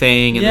May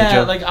thing and the Yeah,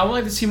 joke. like I would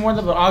like to see more of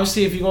that, but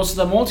obviously if he goes to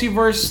the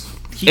multiverse,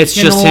 he It's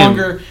can just no him.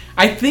 longer.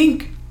 I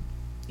think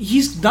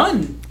he's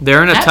done.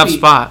 They're in a tough Happy.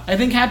 spot. I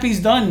think Happy's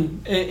done.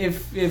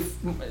 If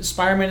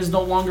Spider-Man is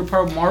no longer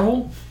part of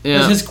Marvel,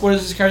 Yeah, what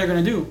is his character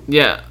gonna do?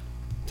 yeah.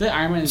 The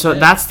Iron Man. Is So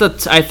dead.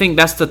 that's I think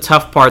that's the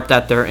tough part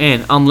that they're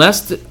in.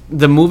 Unless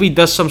the movie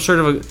does some sort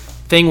of a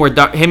thing where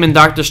him and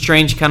Doctor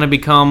Strange kind of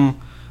become,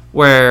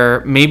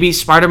 where maybe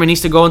Spider-Man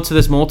needs to go into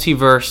this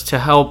multiverse to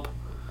help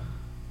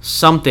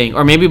something,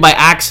 or maybe by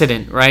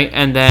accident, right?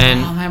 And then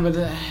Oh man, but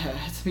it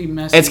has to be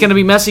messy. it's gonna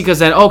be messy because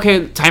then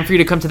okay, time for you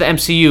to come to the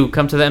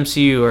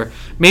MCU, or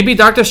maybe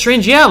Doctor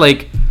Strange, yeah,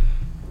 like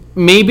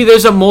maybe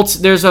there's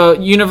a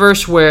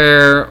universe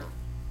where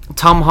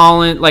Tom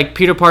Holland, like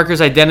Peter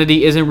Parker's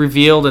identity isn't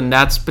revealed, and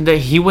but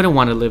he wouldn't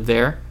want to live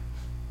there.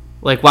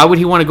 Like, why would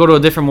he want to go to a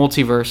different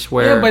multiverse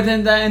where Yeah, but then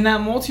in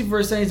that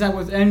multiverse, then he's not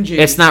with MJ.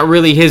 it's not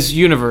really his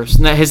universe?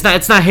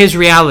 It's not his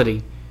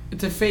reality.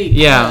 It's a fake.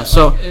 Yeah,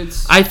 so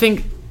it's I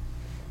think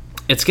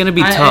it's gonna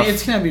be tough.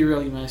 It's gonna be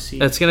really messy.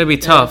 It's gonna be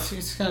Yeah, tough.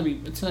 it's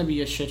gonna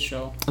be a shit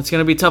show. It's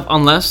gonna be tough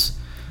unless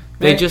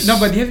they Man, just no,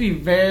 but they have to be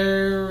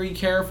very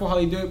careful how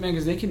they do it, man,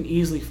 because they can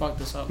easily fuck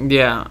this up.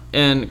 yeah,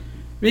 and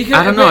Because,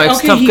 I don't know.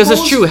 It's tough he because it's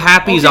goes- true.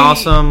 Happy's okay,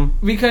 awesome.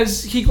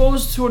 Because he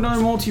goes to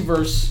another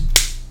multiverse,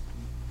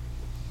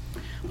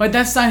 but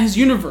that's not his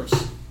universe.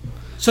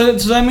 So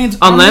that means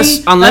Unless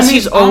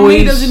he's Aunt May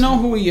always- doesn't know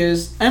who he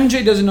is.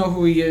 MJ doesn't know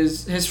who he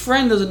is. His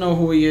friend doesn't know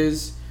who he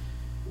is,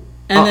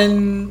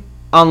 and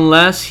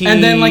Unless he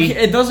then like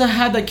it doesn't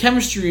have that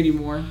chemistry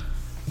anymore.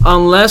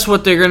 unless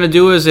what they're gonna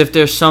do is if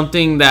there's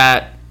something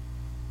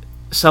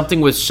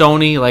with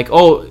Sony, like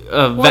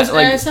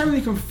It's not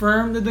really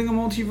confirmed they're doing a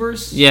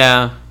multiverse,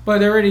 yeah. but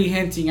they're already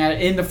hinting at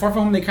it. In the Far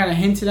From Home, they kind of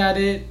hinted at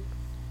it,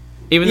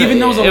 Even Even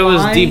though though it's a it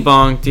was lie.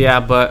 debunked, yeah,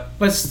 but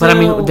still. but I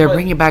mean they're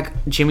bringing back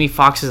Jimmy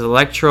Fox's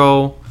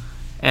Electro,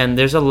 and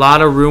there's a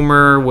lot of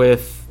rumor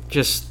with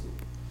just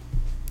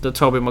the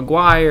Tobey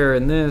Maguire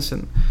and this,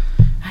 and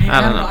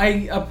I don't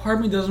know. A part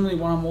of me doesn't really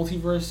want a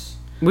multiverse.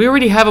 we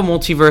already have a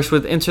multiverse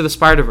with Into the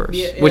Spider-Verse,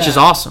 Yeah, which yeah. is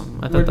awesome.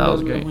 I thought that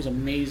was It great. was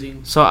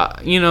amazing. So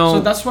So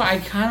that's why I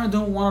kind of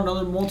don't want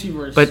another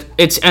multiverse. but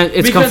it's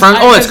Because confirmed.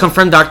 I- It's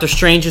confirmed. Doctor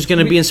Strange is going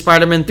to be in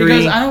Spider-Man 3.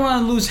 because I don't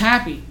want to lose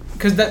Happy.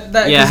 Because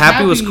that Yeah, 'cause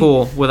Happy was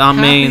cool with Aunt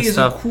May and Happy is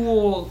stuff. a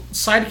cool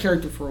side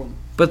character for him.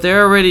 But they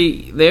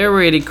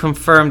already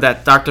confirmed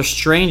that Doctor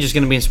Strange is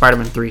going to be in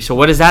Spider-Man 3. So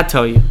what does that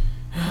tell you?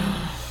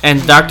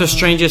 And Doctor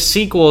Strange's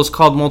sequel is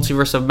called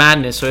Multiverse of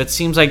Madness. So it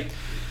seems like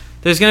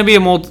there's going to be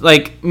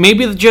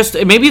maybe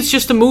it's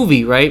just a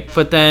movie, right?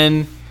 But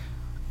then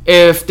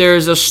if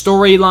there's a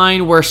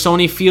storyline where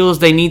Sony feels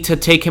they need to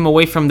take him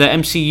away from the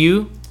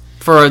MCU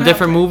for a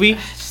different movie,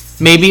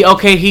 maybe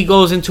he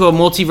goes into a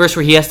multiverse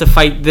where he has to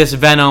fight this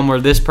Venom or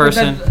this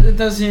person. But that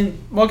doesn't.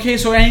 Okay,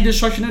 so any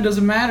destruction it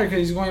doesn't matter because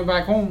he's going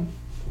back home.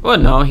 Well,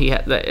 no,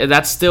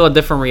 that's still a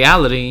different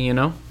reality, you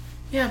know.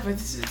 Yeah, but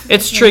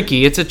It's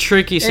tricky. It's a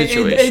tricky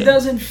situation. It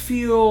doesn't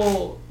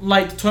feel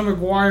like Tobey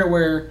Maguire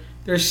where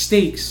there's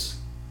stakes.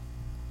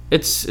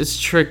 It's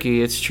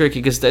tricky. It's tricky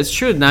because that's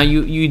true. Now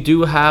you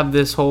do have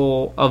this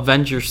whole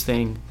Avengers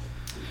thing.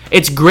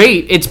 It's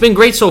great. It's been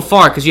great so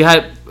far because you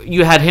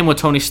had him with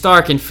Tony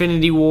Stark,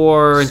 Infinity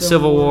War and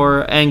Civil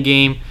War,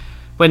 Endgame,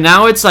 but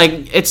now it's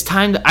like it's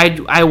time.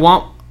 I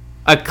want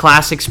a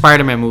classic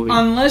Spider-Man movie.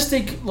 Unless they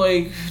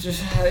they're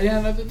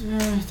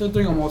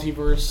doing a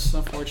multiverse.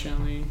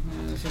 Unfortunately,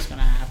 it's just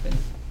gonna happen.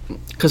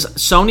 Because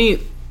Sony,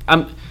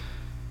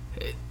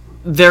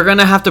 they're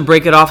gonna have to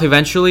break it off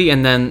eventually,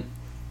 and then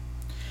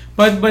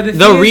But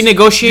they'll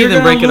renegotiate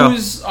and break it off.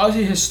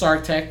 Obviously, his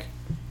Stark tech.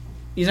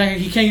 He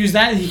can't use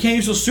that. He can't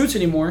use those suits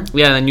anymore.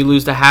 Yeah, then you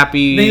lose the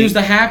Happy. They use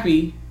the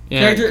Happy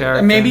character.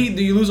 character. Maybe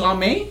do you lose Aunt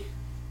May?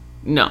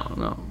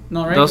 No.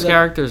 No, right? Those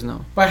characters,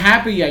 no. But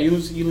Happy, yeah, you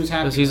lose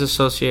Happy. Because he's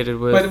associated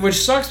with. But which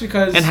sucks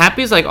because And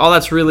Happy's like all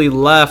that's really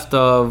left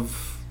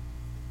of,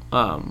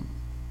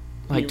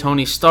 like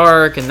Tony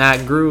Stark and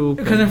that group.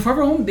 because in Far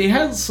From Home they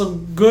had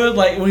some good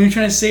when you're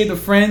trying to save the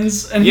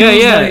friends and Yeah, he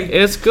was yeah, like,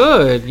 it's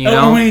good. You and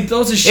know, when he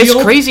throws his shield,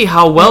 it's crazy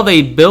how well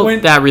they built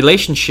when- that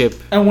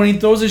relationship. and when he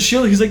throws his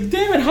shield, he's like,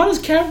 "Damn it, how does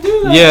Cap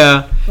do that?"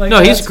 Yeah, Like, no,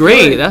 he's that's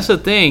great. good. That's the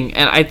thing,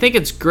 and I think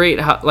it's great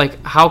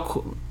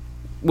how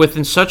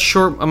within such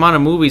short amount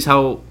of movies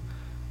how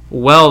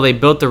well they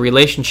built the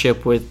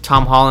relationship with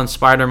Tom Holland,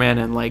 Spider-Man,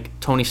 and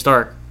Tony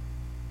Stark.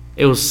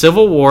 It was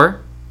Civil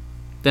War,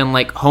 then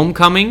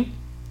Homecoming,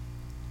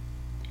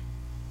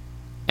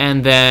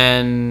 and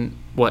then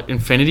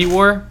Infinity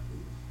War,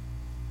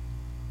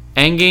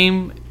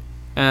 Endgame,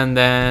 and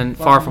then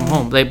Far From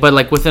Home.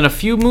 But within a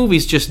few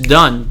movies, just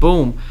done,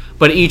 boom.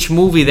 But each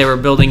movie they were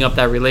building up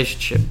that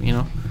relationship, you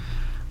know.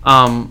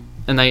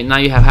 And now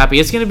you have Happy.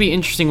 It's gonna be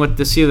interesting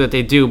to see what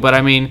they do. But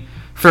I mean,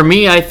 for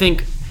me, I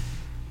think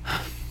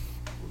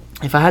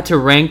if I had to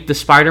rank the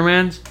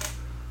Spider-Mans,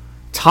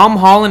 Tom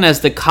Holland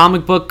as the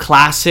comic book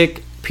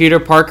classic Peter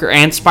Parker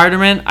and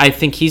Spider-Man, I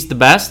think he's the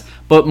best.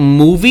 But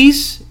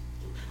movies...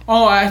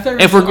 Oh, I thought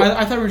we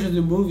were just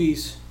doing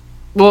movies.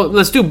 Well,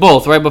 let's do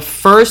both, right? But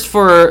first,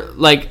 for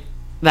like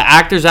the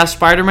actors as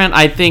Spider-Man,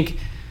 I think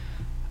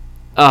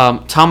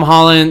Tom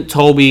Holland,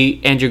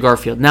 Tobey, Andrew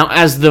Garfield. Now,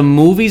 as the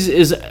movies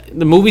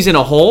in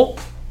a whole,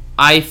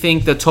 I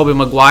think the Tobey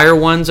Maguire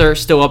ones are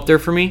still up there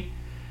for me.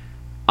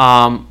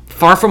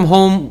 Far From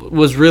Home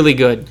was really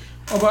good.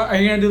 Oh, but are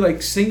you gonna do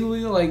like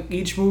singly, like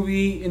each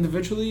movie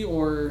individually,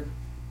 or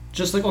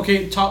just like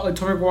Tobey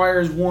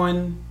Maguire is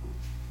one?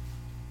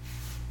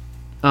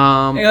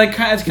 It's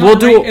kind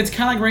of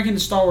like ranking the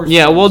Star Wars.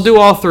 Yeah, films. We'll do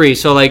all three.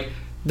 So like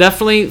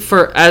definitely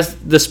as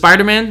the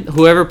Spider-Man,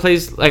 whoever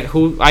plays like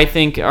who I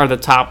think are the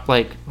top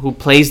who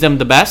plays them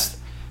the best.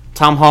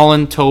 Tom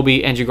Holland,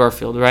 Tobey, Andrew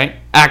Garfield, right?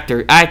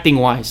 Acting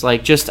wise,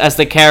 like just as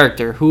the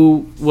character,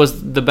 who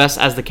was the best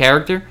as the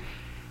character?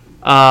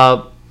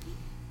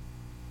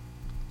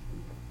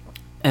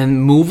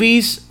 And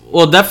movies,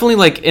 well, definitely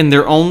like in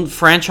their own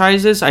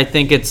franchises. I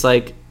think it's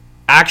like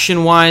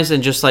action wise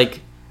and just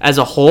like as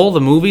a whole, the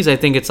movies. I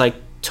think it's like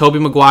Tobey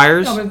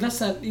Maguire's. No, but that's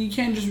not. You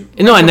can't just.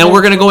 No, and then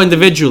we're gonna go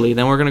individually.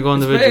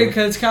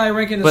 Because it's kind of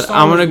ranking the But Star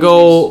Wars I'm gonna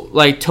go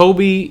like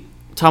Tobey,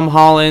 Tom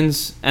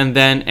Holland's, and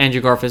then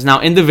Andrew Garfield's.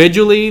 Now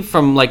individually,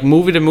 from like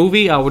movie to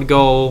movie, I would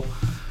go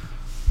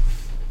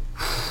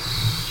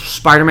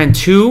Spider-Man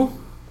 2.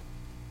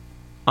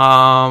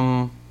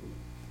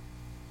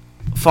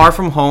 Far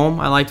From Home.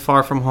 I liked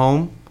Far From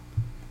Home.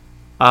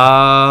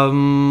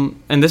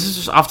 And this is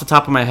just off the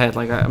top of my head.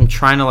 Like I'm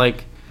trying to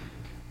like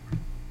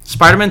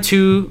Spider-Man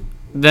 2,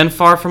 then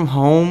Far From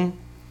Home.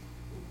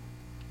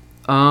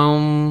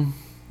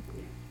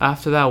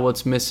 After that,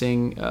 what's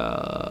missing?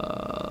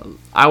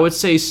 I would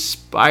say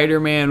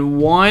Spider-Man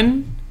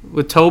 1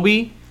 with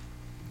Tobey,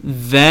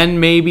 then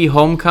maybe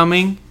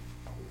Homecoming.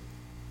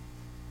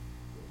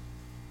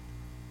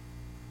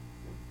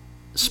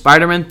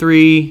 Spider-Man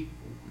 3,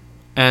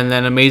 and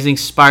then Amazing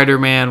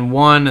Spider-Man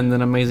 1, and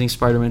then Amazing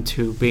Spider-Man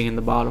 2 being in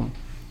the bottom.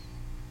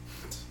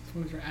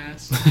 Those are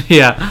ass.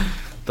 Yeah,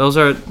 those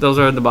are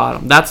at the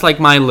bottom. That's like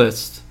my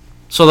list.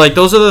 So like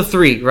those are the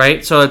three,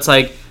 right? So it's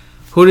like,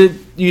 who did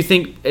you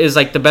think is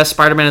like the best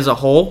Spider-Man as a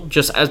whole,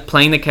 just as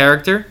playing the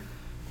character,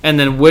 and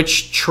then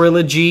which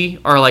trilogy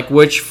or like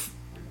which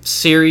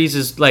series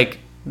is like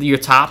your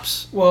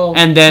tops? Well,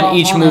 and then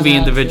each movie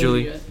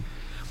individually.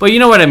 But you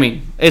know what I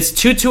mean. It's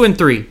 2, 2, and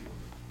 3.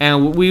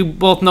 And we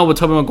both know with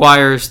Tobey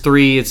Maguire's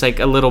 3, it's like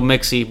a little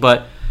mixy.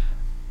 But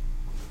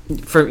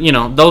for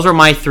those are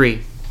my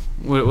 3.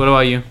 What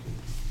about you?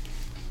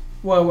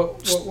 What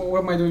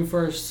am I doing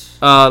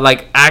first?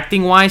 Like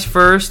acting wise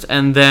first,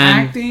 and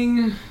then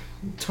acting.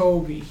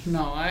 Tobey.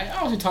 No, I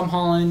would say Tom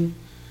Holland,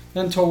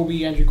 then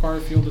Tobey, Andrew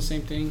Garfield, the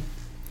same thing.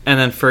 And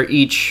then for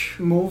each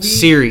movie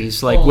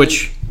series, like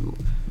which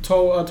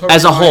Tobey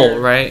as a whole,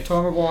 right?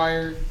 Tobey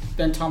Maguire,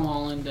 then Tom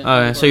Holland. Then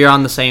okay, so you're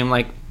on the same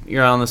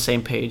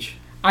page.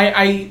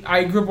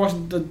 I grew up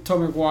watching the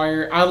Tobey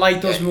Maguire. I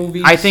like those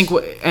movies. I think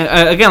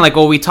again, like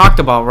what we talked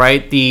about,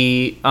 right?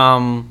 The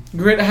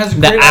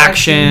the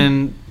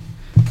action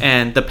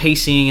and the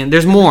pacing, and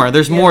there's more.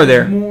 There's more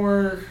there.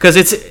 Because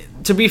it's,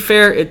 to be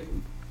fair,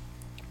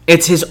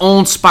 it's his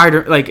own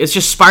it's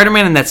just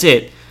Spider-Man and that's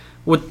it.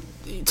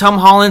 With Tom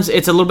Holland's,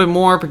 it's a little bit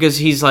more because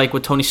he's like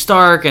with Tony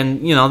Stark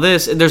and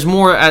there's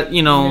more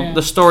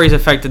the story's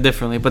affected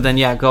differently. But then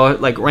go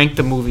like rank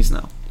the movies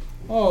now.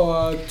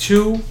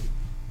 2,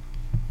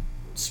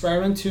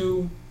 Spider-Man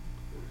 2.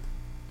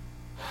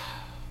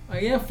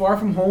 Far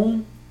From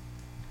Home.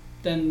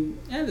 Then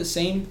the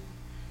same.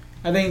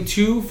 I think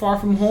 2, Far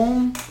From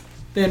Home.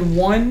 Then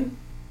 1.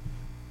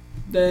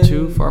 Then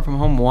 2, Far From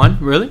Home. 1,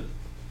 really?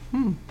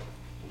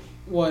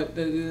 What?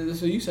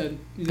 That's what you said.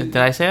 Did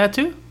I say that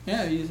too?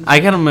 Yeah. I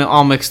get them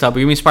all mixed up.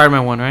 You mean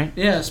Spider-Man 1, right?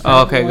 Yeah.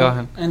 Spider-Man okay, 1. Go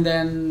ahead. And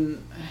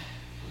then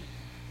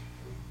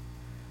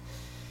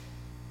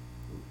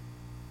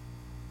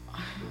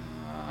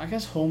I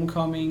guess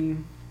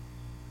Homecoming.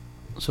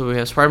 So we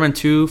have Spider-Man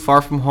 2,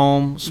 Far From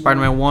Home,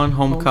 Spider-Man 1,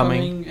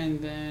 Homecoming.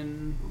 And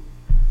then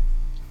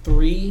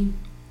 3.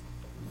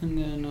 And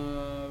then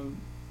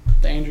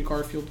the Andrew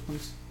Garfield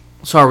ones.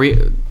 So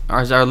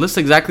is our list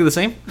exactly the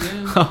same?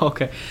 Yeah. Oh,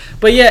 okay.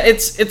 But yeah,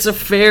 it's a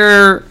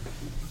fair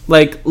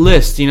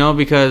list,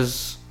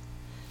 because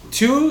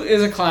 2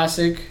 is a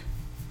classic.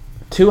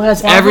 2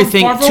 has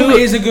everything. Far From 2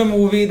 is a good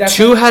movie.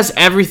 2 has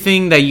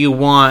everything that you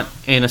want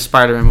in a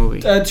Spider-Man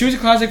movie. 2 is a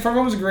classic. Far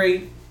From Home is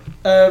great.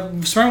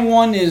 Spider-Man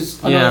 1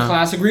 is another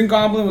classic. Green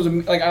Goblin was I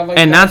like.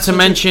 And not to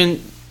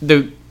mention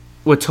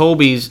with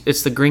Tobey's,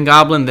 it's the Green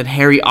Goblin, then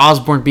Harry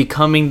Osborn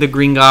becoming the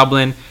Green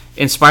Goblin.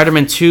 In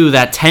Spider-Man 2,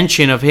 that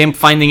tension of him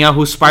finding out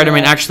who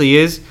Spider-Man actually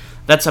is,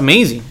 that's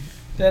amazing.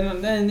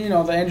 Then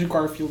the Andrew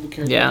Garfield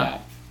character. Yeah.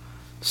 That.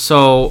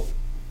 So,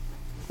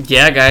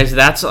 guys,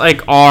 that's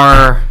like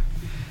our.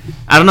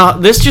 I don't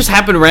know. This just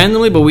happened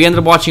randomly, but we ended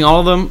up watching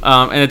all of them,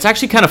 and it's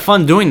actually kind of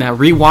fun doing that,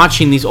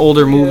 rewatching these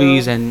older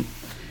movies and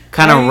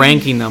kind of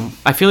ranking them.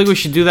 I feel like we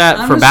should do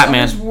that for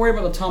Batman. I'm just worried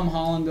about the Tom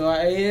Holland though.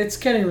 It's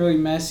getting really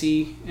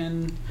messy,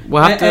 and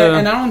we'll have to.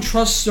 And I don't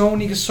trust Sony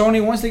because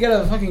Sony, once they get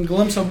a fucking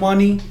glimpse of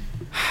money,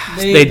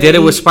 they did it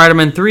with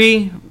Spider-Man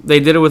 3. They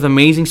did it with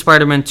Amazing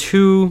Spider-Man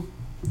 2.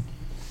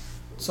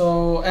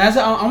 So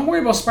I'm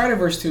worried about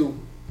Spider-Verse 2.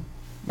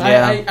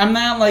 Yeah. I'm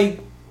not like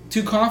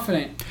too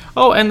confident.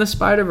 Oh, and the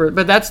Spider-Verse,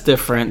 but that's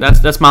different.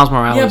 That's Miles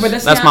Morales. Yeah, but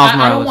that's Miles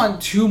Morales. I don't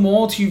want two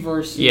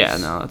multiverses. Yeah,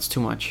 no, that's too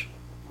much.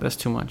 That's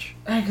too much.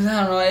 Because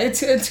I don't know,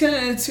 it's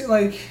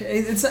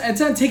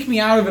gonna take me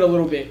out of it a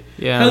little bit.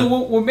 Yeah. Because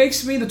what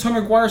makes me the Tom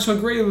Maguire so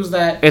great was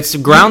that it's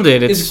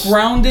grounded. It's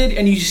grounded,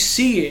 and you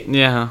see it.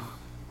 Yeah.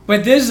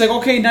 But this is like,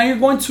 okay, now you're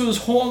going to this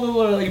whole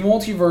little like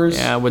multiverse.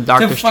 Yeah, with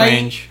Doctor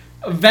Strange,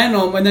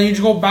 Venom, and then you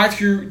just go back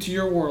to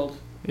your world.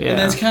 Yeah. And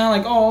then it's kind of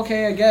like, oh,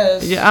 okay, I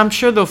guess. Yeah, I'm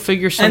sure they'll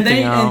figure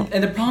something out.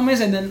 And the problem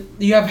is, and then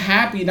you have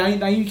Happy. Now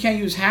you can't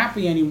use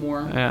Happy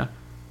anymore. Yeah.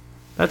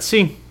 Let's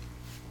see.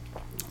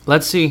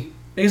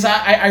 Because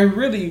I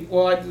really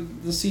like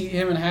to see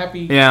him and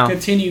Happy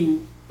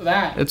continue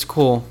that. It's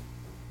cool.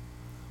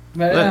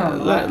 But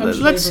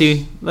let's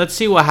see. Let's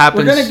see what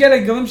happens. We're going to get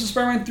a glimpse of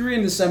Spider-Man 3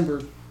 in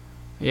December.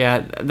 Yeah,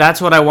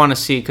 that's what I want to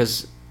see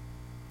because,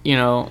 you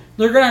know...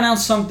 They're going to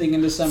announce something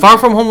in December. Far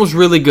From Home was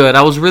really good.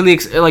 I was really...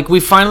 we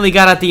finally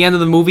got at the end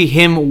of the movie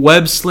him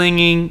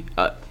web-slinging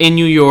in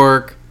New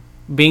York,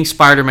 being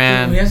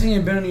Spider-Man. He hasn't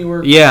even been in New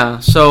York. Yeah,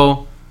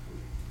 so...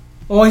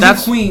 Oh, he's in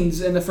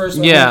Queens in the first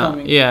one.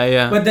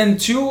 Yeah. But then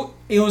 2,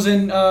 it was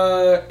in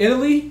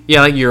Italy.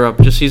 Yeah, like Europe.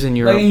 Just he's in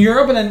Europe. Like in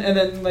Europe and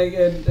then like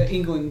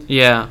England.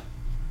 Yeah.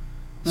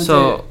 That's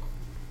so, it.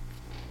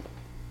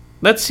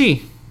 Let's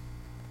see.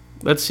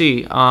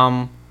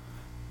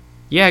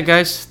 Yeah,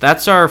 guys,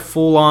 that's our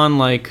full-on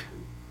like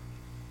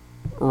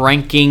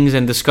rankings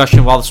and discussion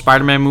of all the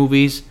Spider-Man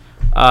movies.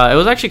 It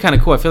was actually kind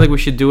of cool. I feel like we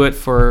should do it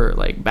for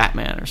like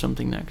Batman or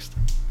something next.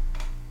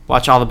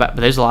 Watch all the but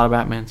there's a lot of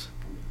Batmans.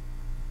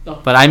 Oh.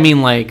 But I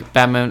mean like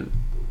Batman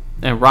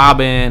and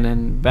Robin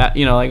and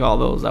like all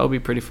those. That would be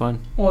pretty fun.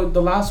 Well,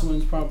 the last one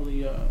is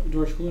probably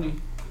George Clooney.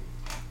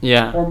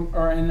 Yeah.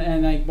 Or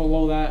and like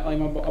below that, like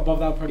above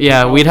that.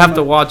 Yeah, we'd have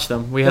to watch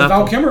them.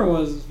 Val Kilmer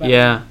was Batman.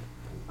 Yeah.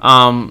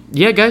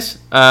 Yeah, guys.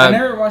 I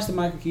never watched the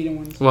Michael Keaton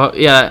ones. Well,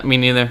 yeah, me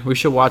neither. We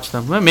should watch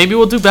them. Well, maybe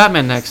we'll do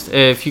Batman next.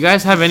 If you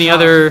guys have any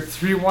other...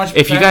 If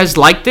you guys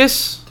like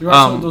this...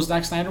 those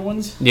Zack Snyder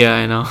ones? Yeah,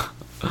 I know.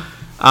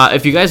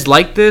 If you guys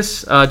like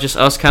this, just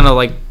us kind of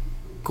like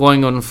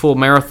going on a full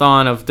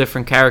marathon of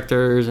different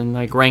characters and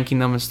like ranking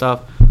them and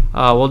stuff,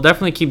 we'll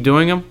definitely keep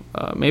doing them.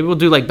 Maybe we'll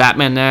do like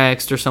Batman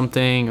next or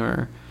something,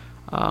 or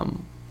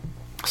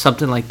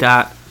something like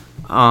that.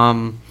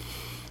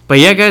 But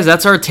yeah, guys,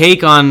 that's our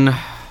take on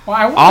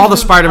all the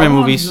Spider-Man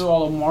movies. Do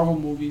all the Marvel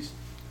movies.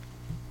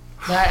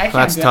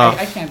 That's tough.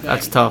 I can't do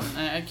That's that. tough.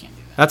 I can't do that.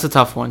 That's a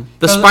tough one.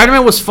 The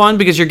Spider-Man was fun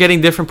because you're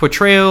getting different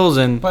portrayals,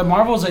 but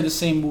Marvel's like the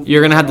same movie.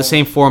 You're gonna have the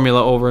same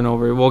formula over and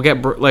over. We'll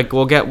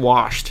get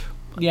washed.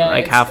 Yeah,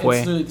 like halfway.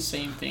 It's literally the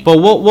same thing. But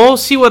we'll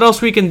see what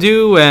else we can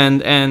do,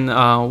 and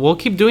we'll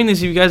keep doing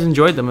this if you guys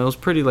enjoyed them. It was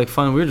pretty like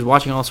fun. We were just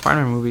watching all the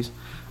Spider-Man movies.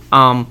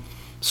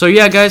 So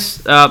yeah, guys,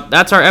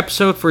 that's our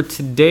episode for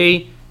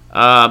today.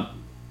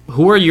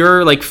 Who are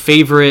your like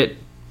favorite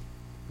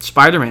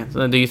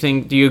Spider-Man?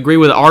 Do you agree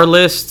with our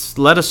lists?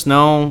 Let us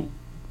know.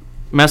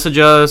 Message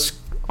us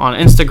on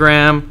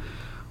Instagram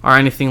or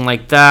anything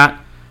like that.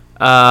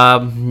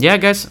 Yeah,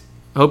 guys,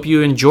 hope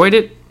you enjoyed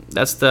it.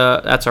 That's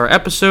our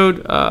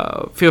episode.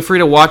 Feel free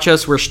to watch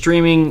us. We're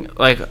streaming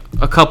like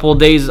a couple of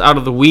days out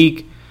of the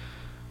week.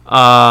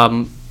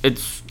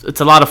 It's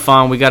a lot of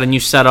fun. We got a new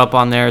setup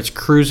on there. It's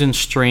Cruising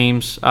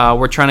Streams.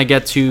 We're trying to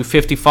get to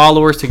 50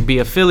 followers to be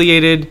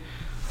affiliated.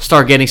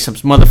 Start getting some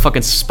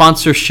motherfucking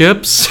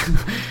sponsorships.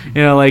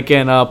 Like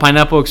in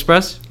Pineapple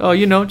Express. Oh,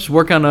 just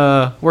work on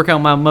my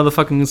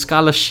motherfucking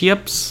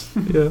scholarships.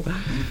 Yeah.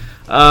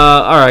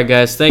 All right,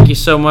 guys. Thank you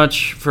so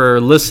much for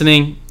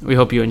listening. We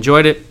hope you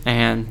enjoyed it.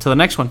 And till the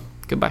next one.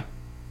 Goodbye.